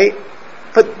 Right?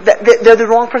 But they're the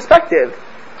wrong perspective.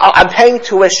 I'm paying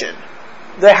tuition.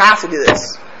 They have to do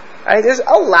this. Right? There's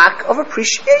a lack of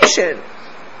appreciation.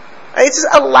 It's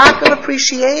just a lack of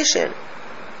appreciation.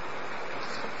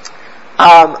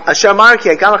 Don't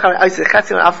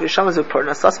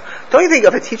you think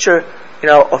if a teacher,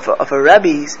 if a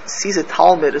Rebbe sees a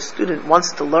Talmud, a student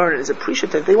wants to learn and is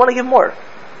appreciative, they want to give more.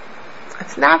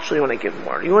 It's natural you want to give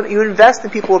more. You invest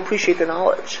in people who appreciate the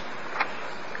knowledge.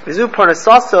 So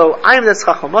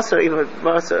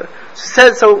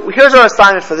here's our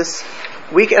assignment for this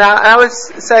week, and I would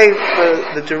say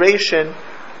for the duration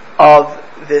of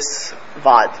this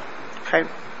VOD. Okay?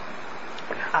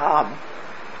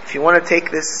 If you want to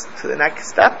take this to the next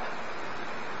step,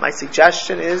 my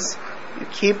suggestion is you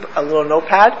keep a little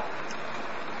notepad,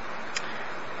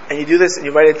 and you do this and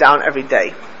you write it down every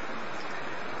day.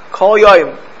 Kol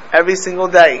Yoyim, every single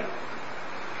day.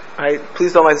 Right?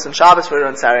 Please don't write this on Shabbos, write it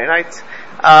on Saturday night.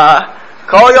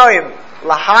 Kol Yoyim,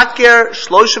 lahakir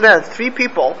shloshim, 3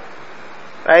 people.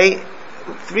 Right?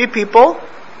 3 people,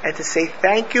 and to say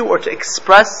thank you or to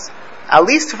express, at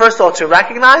least first of all to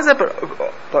recognize it,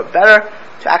 but better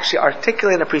to actually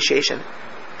articulate an appreciation.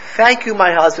 Thank you,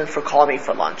 my husband, for calling me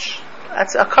for lunch.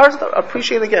 That's a card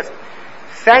appreciating the gift.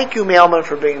 Thank you, mailman,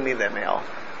 for bringing me the mail.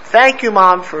 Thank you,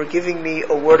 mom, for giving me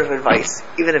a word of advice,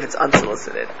 even if it's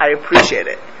unsolicited. I appreciate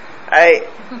it.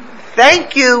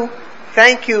 Thank you,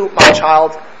 my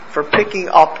child, for picking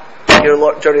up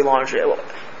your dirty laundry.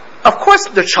 Of course,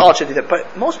 the child should do that,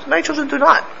 but many children do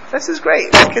not. This is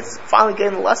great. The kids finally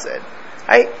getting the lesson.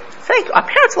 Right? Thank you. Our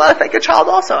parents let us thank your child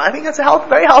also. I think that's a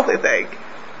very healthy thing.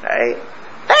 Right?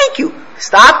 Thank you.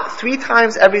 Stop 3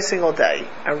 times every single day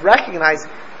and recognize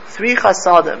 3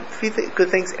 chasadim, 3 good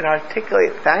things, and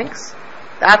articulate thanks.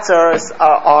 That's our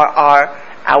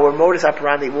modus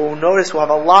operandi. We'll notice we'll have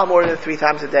a lot more than 3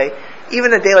 times a day.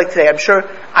 Even a day like today, I'm sure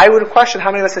I would question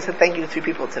how many of us have said thank you to 3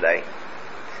 people today.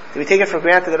 Do we take it for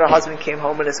granted that our husband came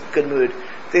home in a good mood?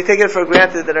 Do we take it for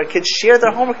granted that our kids share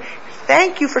their homework?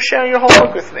 Thank you for sharing your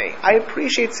homework with me. I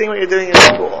appreciate seeing what you're doing in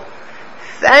school.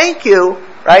 Thank you,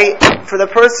 right, for the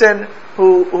person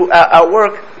who at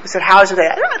work who said, "How's your day?"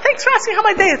 Thanks for asking how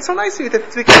my day. It's so nice of you to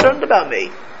be concerned about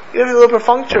me. You're a little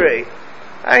perfunctory,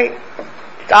 right?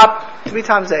 Stop 3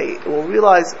 times a day. We'll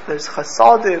realize there's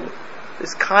chasadim,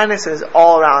 there's kindnesses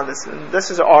all around us, and this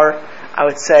is our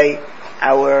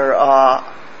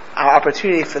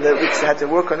opportunity for the weeks ahead to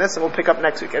work on this, and we'll pick up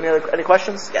next week. Any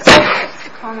questions? Yes.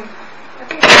 Comment. I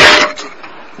think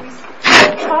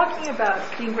we're talking about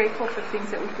being grateful for things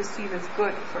that we perceive as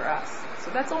good for us. So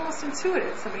that's almost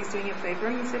intuitive. Somebody's doing you a favor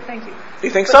and you say thank you. Do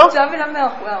you think so? David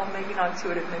HaMelech, well, maybe not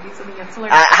intuitive. Maybe it's something you have to learn.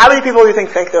 How many people do you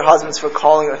think thank their husbands for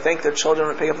calling or thank their children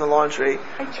for picking up the laundry?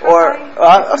 I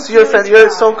try. So you're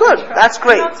so good. That's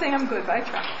great. I'm not saying I'm good, but I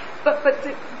try. But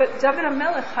David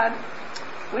HaMelech had,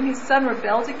 when his son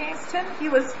rebelled against him, he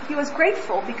was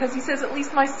grateful because he says, at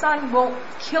least my son won't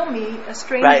kill me. A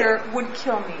stranger would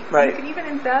kill me. Right. You can, even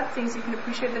in bad things, you can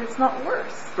appreciate that it's not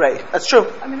worse. Right. That's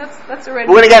true. I mean, that's already.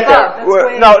 We're going to get there.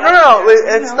 No.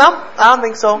 It's not. I don't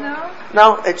think so.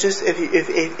 No. It's just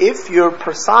if your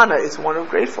persona is one of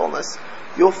gratefulness,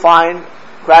 you'll find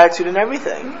gratitude in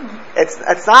everything.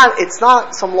 It's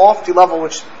not some lofty level,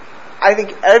 which I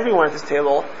think everyone at this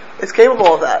table is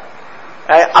capable of that.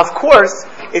 Of course,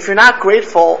 if you're not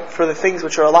grateful for the things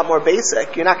which are a lot more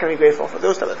basic, you're not going to be grateful for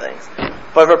those type of things.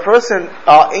 But if a person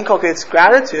inculcates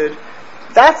gratitude,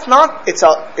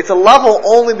 it's a level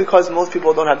only because most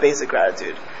people don't have basic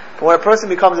gratitude. But when a person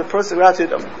becomes a person of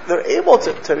gratitude, they're able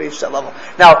to reach that level.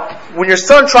 Now, when your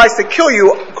son tries to kill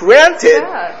you, granted,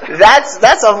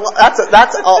 that's a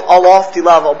lofty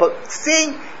level. But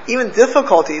seeing even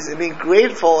difficulties and being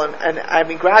grateful and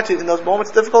having gratitude in those moments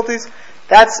of difficulties,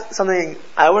 that's something,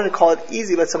 I wouldn't call it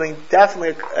easy, but something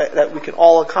definitely that we can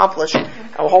all accomplish, and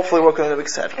we'll hopefully work on the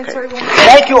week's head. Okay.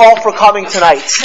 Thank you all for coming tonight.